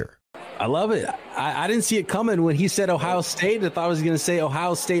future. I love it. I didn't see it coming when he said Ohio State. I thought I was going to say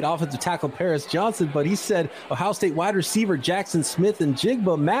Ohio State offensive tackle Paris Johnson, but he said Ohio State wide receiver Jackson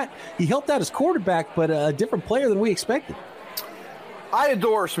Smith-Njigba. Matt, he helped out his quarterback, but a different player than we expected. I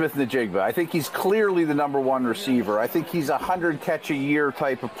adore Smith-Njigba. I think he's clearly the number one receiver. I think he's a 100-catch-a-year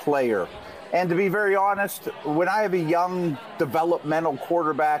type of player. And to be very honest, when I have a young developmental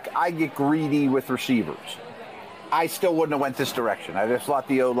quarterback, I get greedy with receivers. I still wouldn't have went this direction. I just thought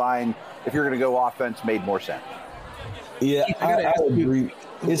the O-line, if you're going to go offense, made more sense. Yeah, I agree.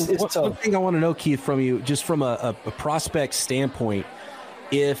 It's tough. One thing I want to know, Keith, from you, just from a prospect standpoint,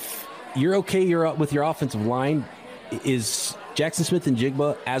 if you're okay with your offensive line, is Jackson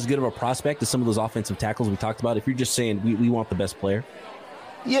Smith-Njigba as good of a prospect as some of those offensive tackles we talked about? If you're just saying we want the best player?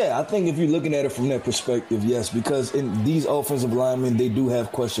 Yeah, I think if you're looking at it from that perspective, yes, because in these offensive linemen, they do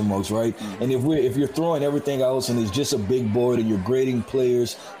have question marks, right? And if you're throwing everything else and it's just a big board and you're grading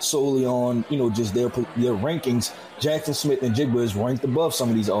players solely on, just their rankings, Jackson Smith-Njigba is ranked above some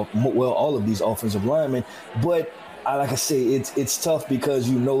of these, all of these offensive linemen. But like I say, it's tough because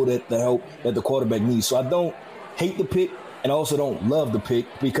you know that the help that the quarterback needs. So I don't hate the pick and also don't love the pick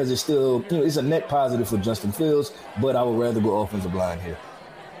because it's still, it's a net positive for Justin Fields, but I would rather go offensive line here.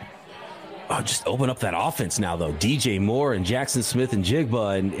 Oh, just open up that offense now, though. DJ Moore and Jackson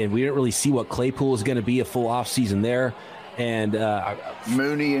Smith-Njigba, and we didn't really see what Claypool is going to be a full offseason there. And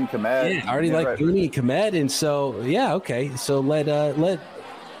Mooney and Komet. Yeah, I already like Mooney and Komet. And so, yeah, okay. So let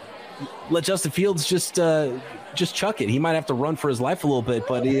Justin Fields just chuck it. He might have to run for his life a little bit,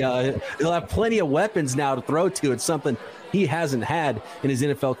 but he'll have plenty of weapons now to throw to. It's something he hasn't had in his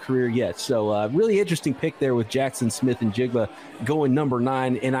NFL career yet. So really interesting pick there with Jackson Smith-Njigba going number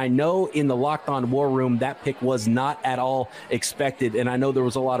 9. And I know in the Locked On War Room, that pick was not at all expected. And I know there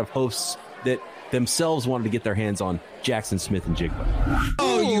was a lot of hosts that themselves wanted to get their hands on Jackson Smith-Njigba.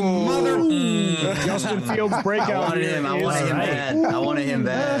 Oh, you mother! Justin Fields breakout. I wanted him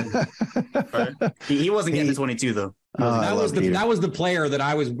bad. He wasn't getting to 22 though. That was the player that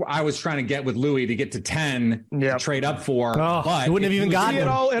I was trying to get with Louis to get to 10 to trade up for. But he wouldn't have even gotten it.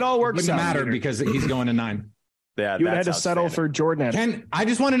 All works out. Wouldn't matter because he's going to 9. Yeah, you had to settle for Jordan. I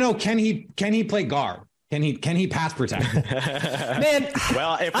just want to know, can he play guard? Can he pass protect? Man,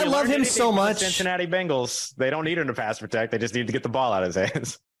 well, if I love him so much. Cincinnati Bengals, they don't need him to pass protect. They just need to get the ball out of his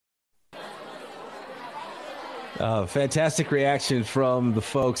hands. Fantastic reaction from the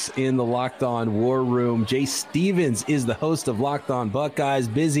folks in the Locked On War Room. Jay Stevens is the host of Locked On Buckeyes,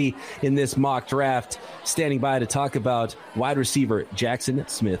 busy in this mock draft, standing by to talk about wide receiver Jackson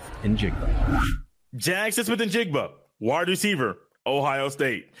Smith-Njigba. Jackson Smith-Njigba, wide receiver, Ohio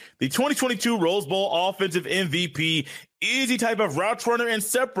State. The 2022 Rose Bowl offensive MVP is the type of route runner and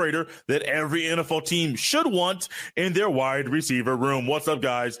separator that every NFL team should want in their wide receiver room. What's up,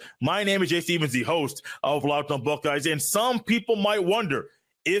 guys? My name is Jay Stevens, the host of Locked On Buckeyes, and some people might wonder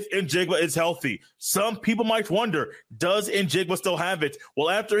if Njigba is healthy. Some people might wonder, does Njigba still have it? Well,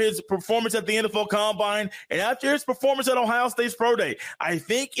 after his performance at the NFL Combine and after his performance at Ohio State's Pro Day, I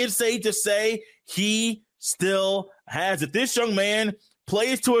think it's safe to say he still has it. This young man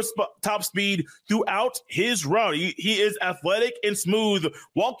plays to a top speed throughout his route. He is athletic and smooth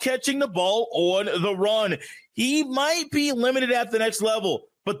while catching the ball on the run. He might be limited at the next level,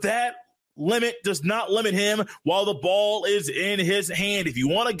 but that limit does not limit him while the ball is in his hand. If you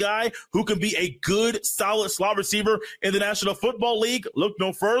want a guy who can be a good, solid slot receiver in the National Football League, look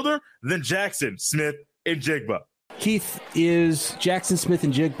no further than Jackson Smith-Njigba. Keith, is Jackson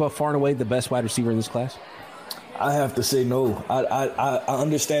Smith-Njigba far and away the best wide receiver in this class? I have to say no. I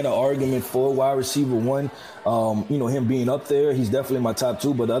understand the argument for wide receiver one. Him being up there, he's definitely my top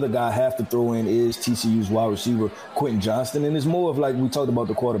two. But the other guy I have to throw in is TCU's wide receiver, Quentin Johnston. And it's more of like we talked about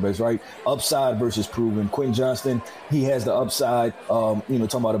the quarterbacks, right? Upside versus proven. Quentin Johnston, he has the upside.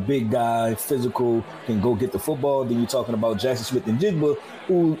 Talking about a big guy, physical, can go get the football. Then you're talking about Jackson Smith and Jigba,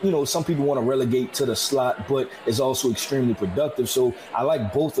 who, some people want to relegate to the slot, but is also extremely productive. So I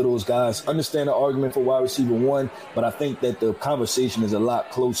like both of those guys. Understand the argument for wide receiver one, but I think that the conversation is a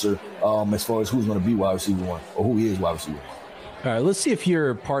lot closer as far as who's going to be wide receiver one or who is wide receiver one. All right, let's see if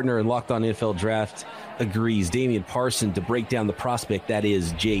your partner in Locked On NFL Draft agrees. Damian Parson to break down the prospect that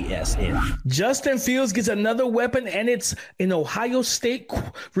is JSN. Justin Fields gets another weapon, and it's an Ohio State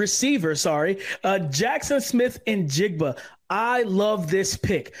receiver, Jackson Smith and Jigba. I love this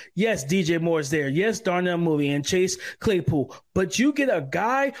pick. Yes, DJ Moore's there. Yes, Darnell Mooney and Chase Claypool. But you get a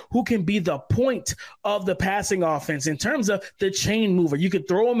guy who can be the point of the passing offense in terms of the chain mover. You could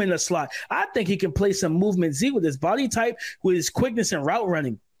throw him in the slot. I think he can play some movement Z with his body type, with his quickness and route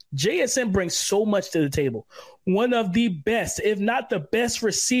running. JSN brings so much to the table. One of the best, if not the best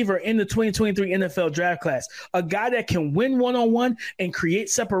receiver in the 2023 NFL draft class. A guy that can win one-on-one and create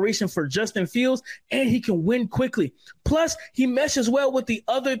separation for Justin Fields, and he can win quickly. Plus, he meshes well with the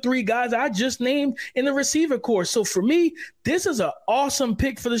other three guys I just named in the receiver corps. So for me, this is an awesome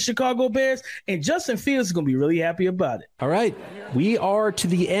pick for the Chicago Bears, and Justin Fields is going to be really happy about it. All right. We are to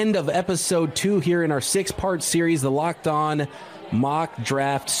the end of episode 2 here in our 6-part series, the Locked On Mock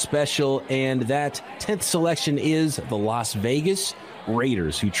Draft Special, and that 10th selection is the Las Vegas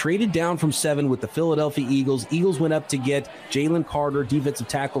Raiders, who traded down from 7 with the Philadelphia Eagles. Eagles went up to get Jalen Carter, defensive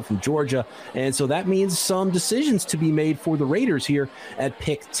tackle from Georgia, and so that means some decisions to be made for the Raiders here at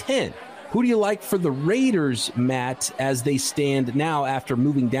pick 10. Who do you like for the Raiders, Matt, as they stand now after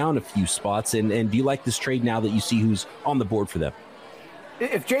moving down a few spots, and do you like this trade now that you see who's on the board for them?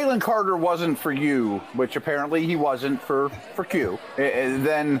 If Jalen Carter wasn't for you, which apparently he wasn't for Q,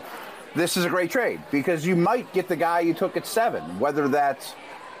 then this is a great trade because you might get the guy you took at 7, whether that's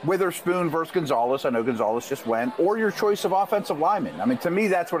Witherspoon versus Gonzalez. I know Gonzalez just went, or your choice of offensive lineman. I mean, to me,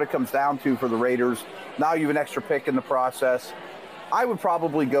 that's what it comes down to for the Raiders. Now you have an extra pick in the process. I would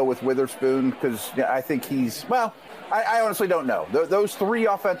probably go with Witherspoon because I think I honestly don't know. Those 3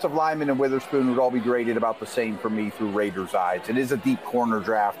 offensive linemen and Witherspoon would all be graded about the same for me through Raiders' eyes. It is a deep corner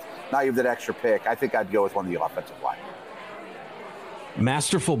draft. Now you have that extra pick. I think I'd go with one of the offensive linemen.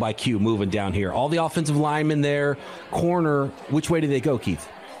 Masterful by Q moving down here. All the offensive linemen there, corner. Which way do they go, Keith?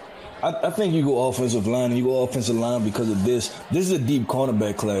 I think you go offensive line, and you go offensive line because of this. This is a deep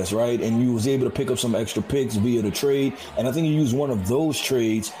cornerback class, right? And you was able to pick up some extra picks via the trade. And I think you use one of those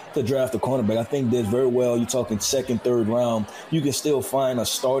trades to draft a cornerback. I think there's very well, you're talking 2nd, 3rd round. You can still find a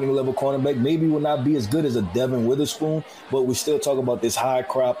starting level cornerback. Maybe will not be as good as a Devin Witherspoon, but we still talk about this high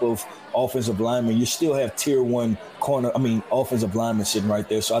crop of offensive linemen. You still have tier 1 offensive linemen sitting right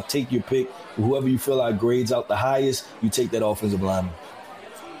there. So I take your pick. Whoever you feel like grades out the highest, you take that offensive lineman.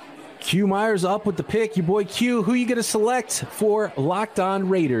 Q Myers up with the pick. Your boy Q, who you going to select for Locked On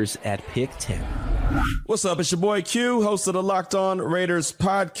Raiders at pick 10? What's up? It's your boy Q, host of the Locked On Raiders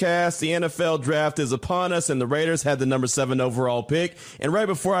podcast. The NFL draft is upon us, and the Raiders had the number 7 overall pick. And right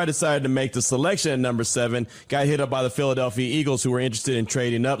before I decided to make the selection at number 7, got hit up by the Philadelphia Eagles, who were interested in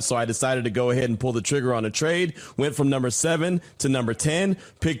trading up. So I decided to go ahead and pull the trigger on a trade. Went from number 7 to number 10.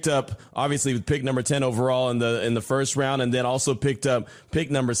 Picked up, obviously, pick number 10 overall in the first round, and then also picked up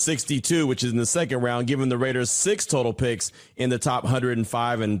pick number 62, which is in the second round, giving the Raiders 6 total picks in the top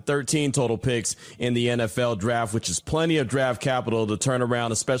 105 and 13 total picks in the NFL draft, which is plenty of draft capital to turn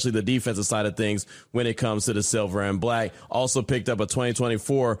around, especially the defensive side of things when it comes to the silver and black. Also picked up a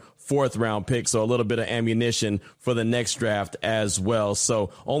 2024 4th round pick, so a little bit of ammunition for the next draft as well. So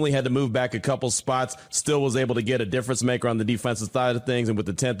only had to move back a couple spots, still was able to get a difference maker on the defensive side of things. And with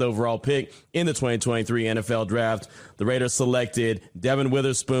the 10th overall pick in the 2023 NFL draft, the Raiders selected Devin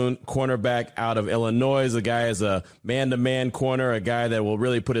Witherspoon, cornerback out of Illinois. The guy is a man-to-man corner, a guy that will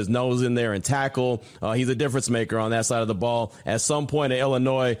really put his nose in there and tackle. He's a difference maker on that side of the ball. At some point in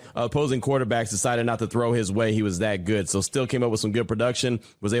Illinois, opposing quarterbacks decided not to throw his way. He was that good. So still came up with some good production,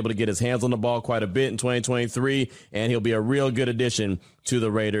 was able to get his hands on the ball quite a bit in 2023, and he'll be a real good addition to the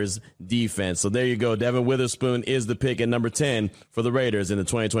Raiders defense. So there you go. Devin Witherspoon is the pick at number 10 for the Raiders in the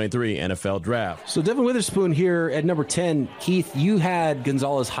 2023 NFL draft. So Devin Witherspoon here at number 10. Keith, you had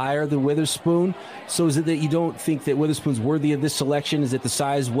Gonzalez higher than Witherspoon. So is it that you don't think that Witherspoon's worthy of this selection? Is it the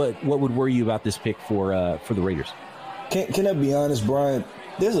size? What would worry you about this pick for the Raiders? Can I be honest, Brian?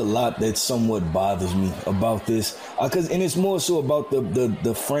 There's a lot that somewhat bothers me about this, and it's more so about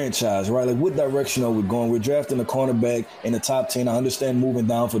the franchise, right? Like, what direction are we going? We're drafting a cornerback in the top 10. I understand moving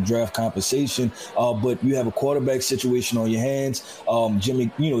down for draft compensation, but you have a quarterback situation on your hands.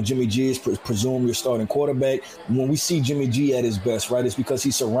 Jimmy G is presumed your starting quarterback. When we see Jimmy G at his best, right, it's because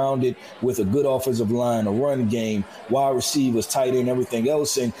he's surrounded with a good offensive line, a run game, wide receivers, tight end, everything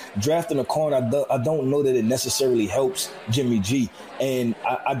else. And drafting a corner, I don't know that it necessarily helps Jimmy G. And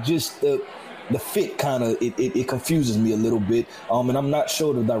I just the fit kind of it confuses me a little bit, and I'm not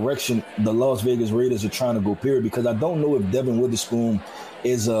sure the direction the Las Vegas Raiders are trying to go. Period, because I don't know if Devin Witherspoon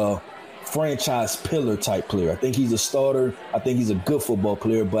is a franchise pillar type player. I think he's a starter. I think he's a good football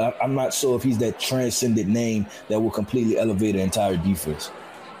player, but I'm not sure if he's that transcendent name that will completely elevate an entire defense.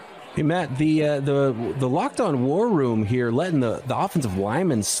 Hey, Matt, the Locked On War Room here, letting the offensive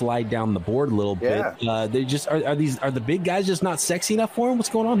linemen slide down the board a little bit. They just are the big guys just not sexy enough for him? What's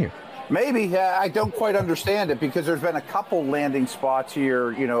going on here? Maybe. I don't quite understand it, because there's been a couple landing spots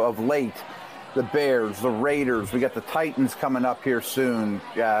here, of late. The Bears, the Raiders, we got the Titans coming up here soon,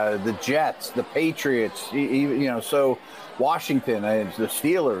 the Jets, the Patriots, so Washington, the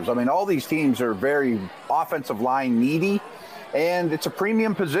Steelers. I mean, all these teams are very offensive line needy, and it's a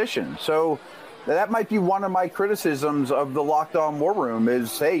premium position. So that might be one of my criticisms of the Locked On War Room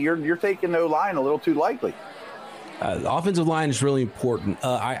is, hey, you're taking no line a little too lightly. The offensive line is really important.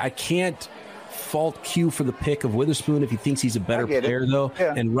 I can't fault Q for the pick of Witherspoon if he thinks he's a better player, though.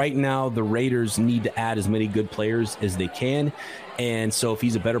 Yeah. And right now, the Raiders need to add as many good players as they can. And so if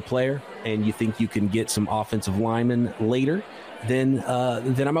he's a better player and you think you can get some offensive linemen later, then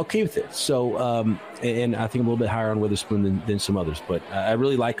I'm okay with it. So, and I think I'm a little bit higher on Witherspoon than some others, but I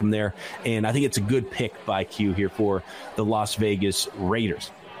really like him there. And I think it's a good pick by Q here for the Las Vegas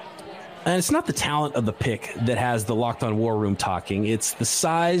Raiders. And it's not the talent of the pick that has the Locked On War Room talking. It's the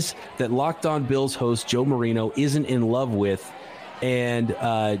size that Locked On Bills host Joe Marino isn't in love with. And,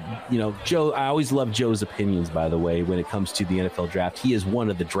 Joe, I always love Joe's opinions, by the way, when it comes to the NFL draft. He is one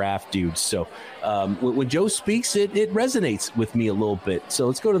of the draft dudes. So when Joe speaks, it resonates with me a little bit. So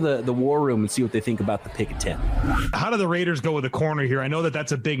let's go to the War Room and see what they think about the pick at 10. How do the Raiders go with a corner here? I know that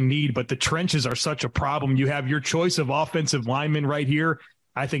that's a big need, but the trenches are such a problem. You have your choice of offensive linemen right here.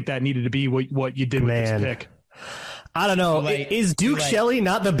 I think that needed to be what you did with this pick. I don't know. Is Duke Shelley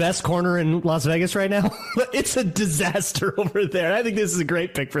not the best corner in Las Vegas right now? It's a disaster over there. I think this is a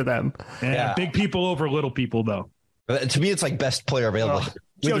great pick for them. Yeah. Big people over little people, though. To me, it's like best player available.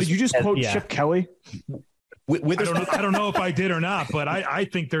 Joe, did you just quote Chip Kelly? I don't know if I did or not, but I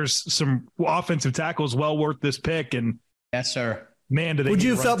think there's some offensive tackles well worth this pick. And yes, sir. Man, would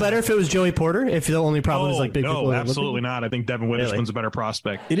you have felt better if it was Joey Porter? If the only problem is like big people? No, absolutely not. I think Devin Witherspoon's a better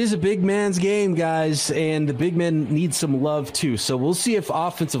prospect. It is a big man's game, guys, and the big men need some love too. So we'll see if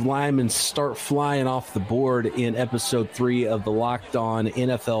offensive linemen start flying off the board in episode 3 of the Locked On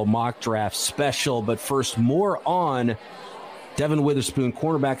NFL Mock Draft Special. But first, more on Devin Witherspoon,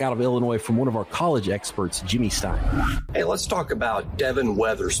 cornerback out of Illinois, from one of our college experts, Jimmy Stein. Hey, let's talk about Devin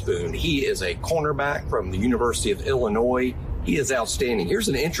Witherspoon. He is a cornerback from the University of Illinois. He is outstanding. Here's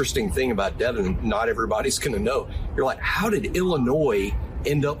an interesting thing about Devin. Not everybody's going to know. You're like, how did Illinois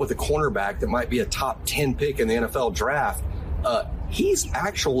end up with a cornerback that might be a top 10 pick in the NFL draft? He's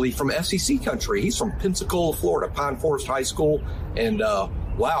actually from SEC country. He's from Pensacola, Florida, Pine Forest High School. And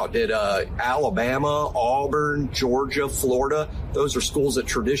did Alabama, Auburn, Georgia, Florida, those are schools that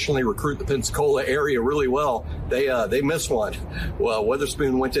traditionally recruit the Pensacola area really well. They missed one. Well,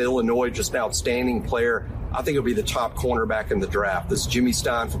 Witherspoon went to Illinois, just an outstanding player. I think he'll be the top cornerback in the draft. This is Jimmy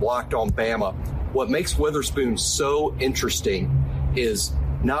Stein from Locked On Bama. What makes Witherspoon so interesting is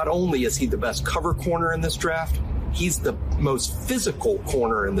not only is he the best cover corner in this draft, he's the most physical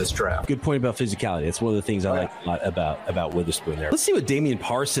corner in this draft. Good point about physicality. It's one of the things I like a lot about Witherspoon there. Let's see what Damian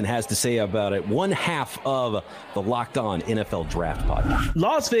Parson has to say about it. One half of the Locked On NFL Draft Podcast.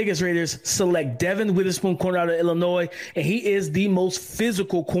 Las Vegas Raiders select Devin Witherspoon, corner out of Illinois, and he is the most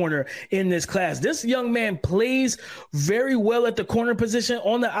physical corner in this class. This young man plays very well at the corner position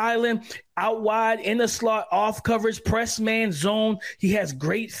on the island, out wide, in the slot, off coverage, press man zone. He has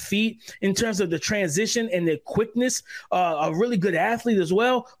great feet in terms of the transition and the quickness. A really good athlete as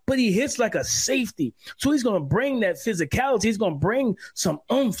well, but he hits like a safety. So he's going to bring that physicality. He's going to bring some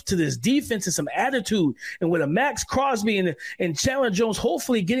oomph to this defense and some attitude. And with a Max Crosby and Chandler Jones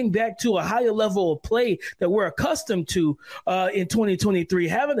hopefully getting back to a higher level of play that we're accustomed to in 2023,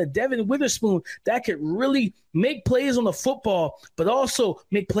 having a Devin Witherspoon that could really make plays on the football, but also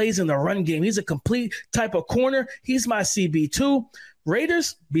make plays in the run game. He's a complete type of corner. He's my CB2.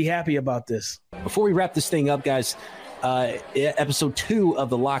 Raiders, be happy about this. Before we wrap this thing up, guys, episode 2 of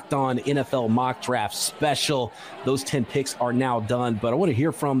the Locked On NFL Mock Draft Special. Those 10 picks are now done, but I want to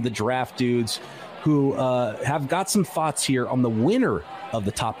hear from the draft dudes who have got some thoughts here on the winner of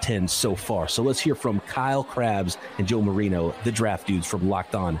the top 10 so far. So let's hear from Kyle Krabs and Joe Marino, the draft dudes from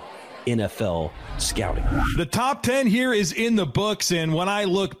Locked On NFL Scouting. The top 10 here is in the books, and when I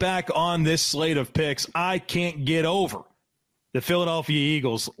look back on this slate of picks, I can't get over the Philadelphia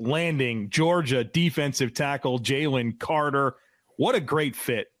Eagles landing Georgia defensive tackle Jalen Carter. What a great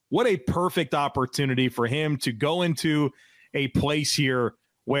fit. What a perfect opportunity for him to go into a place here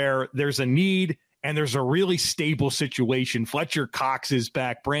where there's a need and there's a really stable situation. Fletcher Cox is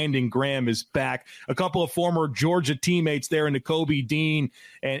back. Brandon Graham is back. A couple of former Georgia teammates there in Nakobe Dean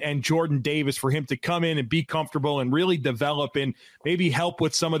and Jordan Davis for him to come in and be comfortable and really develop and maybe help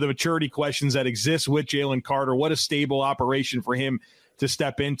with some of the maturity questions that exist with Jalen Carter. What a stable operation for him to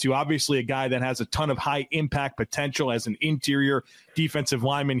step into. Obviously a guy that has a ton of high impact potential as an interior defensive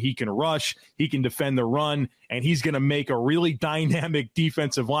lineman. He can rush, he can defend the run, and he's going to make a really dynamic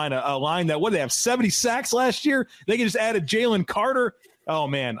defensive line, a line that, what, they have 70 sacks last year? They can just add a Jalen Carter. Oh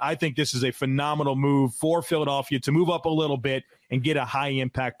man, I think this is a phenomenal move for Philadelphia to move up a little bit and get a high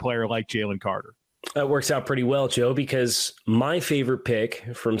impact player like Jalen Carter. That works out pretty well, Joe, because my favorite pick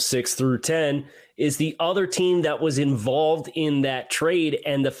from 6 through 10 is the other team that was involved in that trade.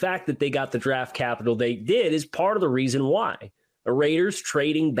 And the fact that they got the draft capital they did is part of the reason why. The Raiders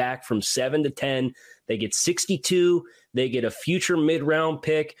trading back from 7 to 10, they get 62, they get a future mid-round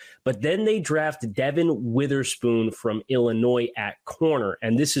pick, but then they draft Devin Witherspoon from Illinois at corner.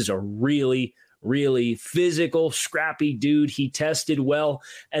 And this is a really physical, scrappy dude. He tested well.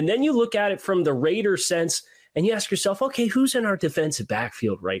 And then you look at it from the Raiders sense and you ask yourself, okay, who's in our defensive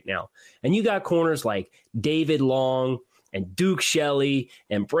backfield right now? And you got corners like David Long and Duke Shelley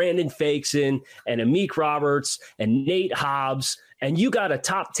and Brandon Faison and Amik Roberts and Nate Hobbs. And you got a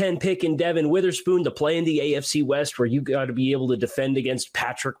top 10 pick in Devin Witherspoon to play in the AFC West, where you got to be able to defend against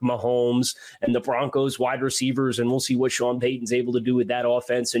Patrick Mahomes and the Broncos wide receivers. And we'll see what Sean Payton's able to do with that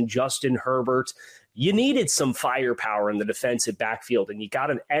offense, and Justin Herbert. You needed some firepower in the defensive backfield, and you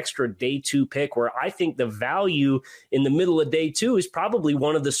got an extra day 2 pick, where I think the value in the middle of day 2 is probably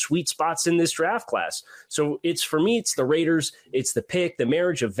one of the sweet spots in this draft class. So for me, it's the Raiders, it's the pick, the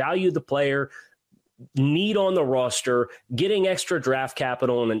marriage of value of the player, need on the roster, getting extra draft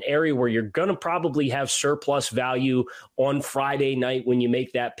capital in an area where you're going to probably have surplus value on Friday night when you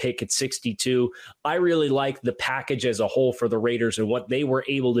make that pick at 62. I really like the package as a whole for the Raiders and what they were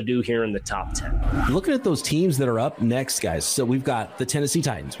able to do here in the top 10. Looking at those teams that are up next, guys. So we've got the Tennessee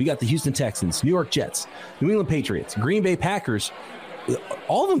Titans, we got the Houston Texans, New York Jets, New England Patriots, Green Bay Packers.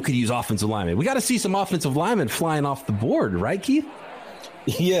 All of them could use offensive linemen. We got to see some offensive linemen flying off the board, right, Keith?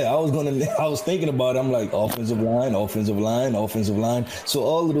 Yeah, I was thinking about it. I'm like, offensive line. So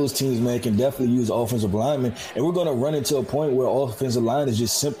all of those teams, man, can definitely use offensive linemen. And we're going to run into a point where offensive line is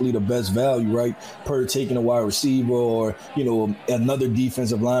just simply the best value, right? Per taking a wide receiver or, another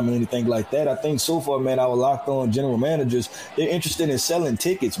defensive lineman, anything like that. I think so far, man, our Locked On general managers, they're interested in selling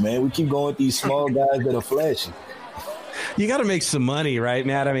tickets, man. We keep going with these small guys that are flashy. You got to make some money, right,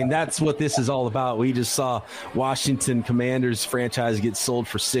 Matt? I mean, that's what this is all about. We just saw Washington Commanders franchise get sold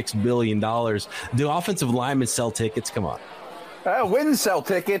for $6 billion. Do offensive linemen sell tickets? Come on. Wins sell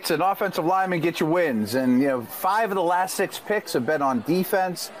tickets, and offensive linemen get you wins. And, 5 of the last 6 picks have been on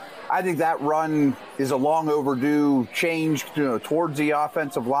defense. I think that run is a long overdue change towards the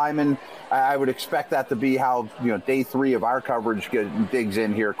offensive lineman. I would expect that to be how day 3 of our coverage digs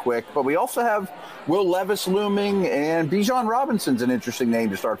in here quick. But we also have Will Levis looming, and Bijan Robinson's an interesting name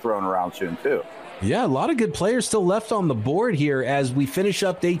to start throwing around soon too. Yeah, a lot of good players still left on the board here as we finish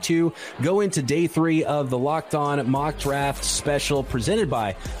up day 2, go into day 3 of the Locked On Mock Draft Special presented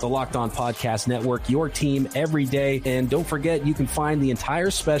by the Locked On Podcast Network, your team every day. And don't forget, you can find the entire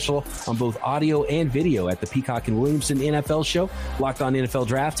special on both audio and video at the Peacock and Williamson NFL Show, Locked On NFL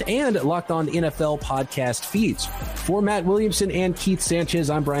Draft, and Locked On NFL podcast feeds. For Matt Williamson and Keith Sanchez,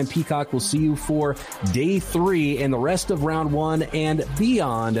 I'm Brian Peacock. We'll see you for day 3 and the rest of round 1 and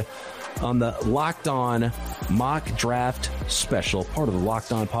beyond on the Locked On Mock Draft Special, part of the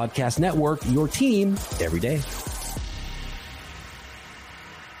Locked On Podcast Network, your team every day.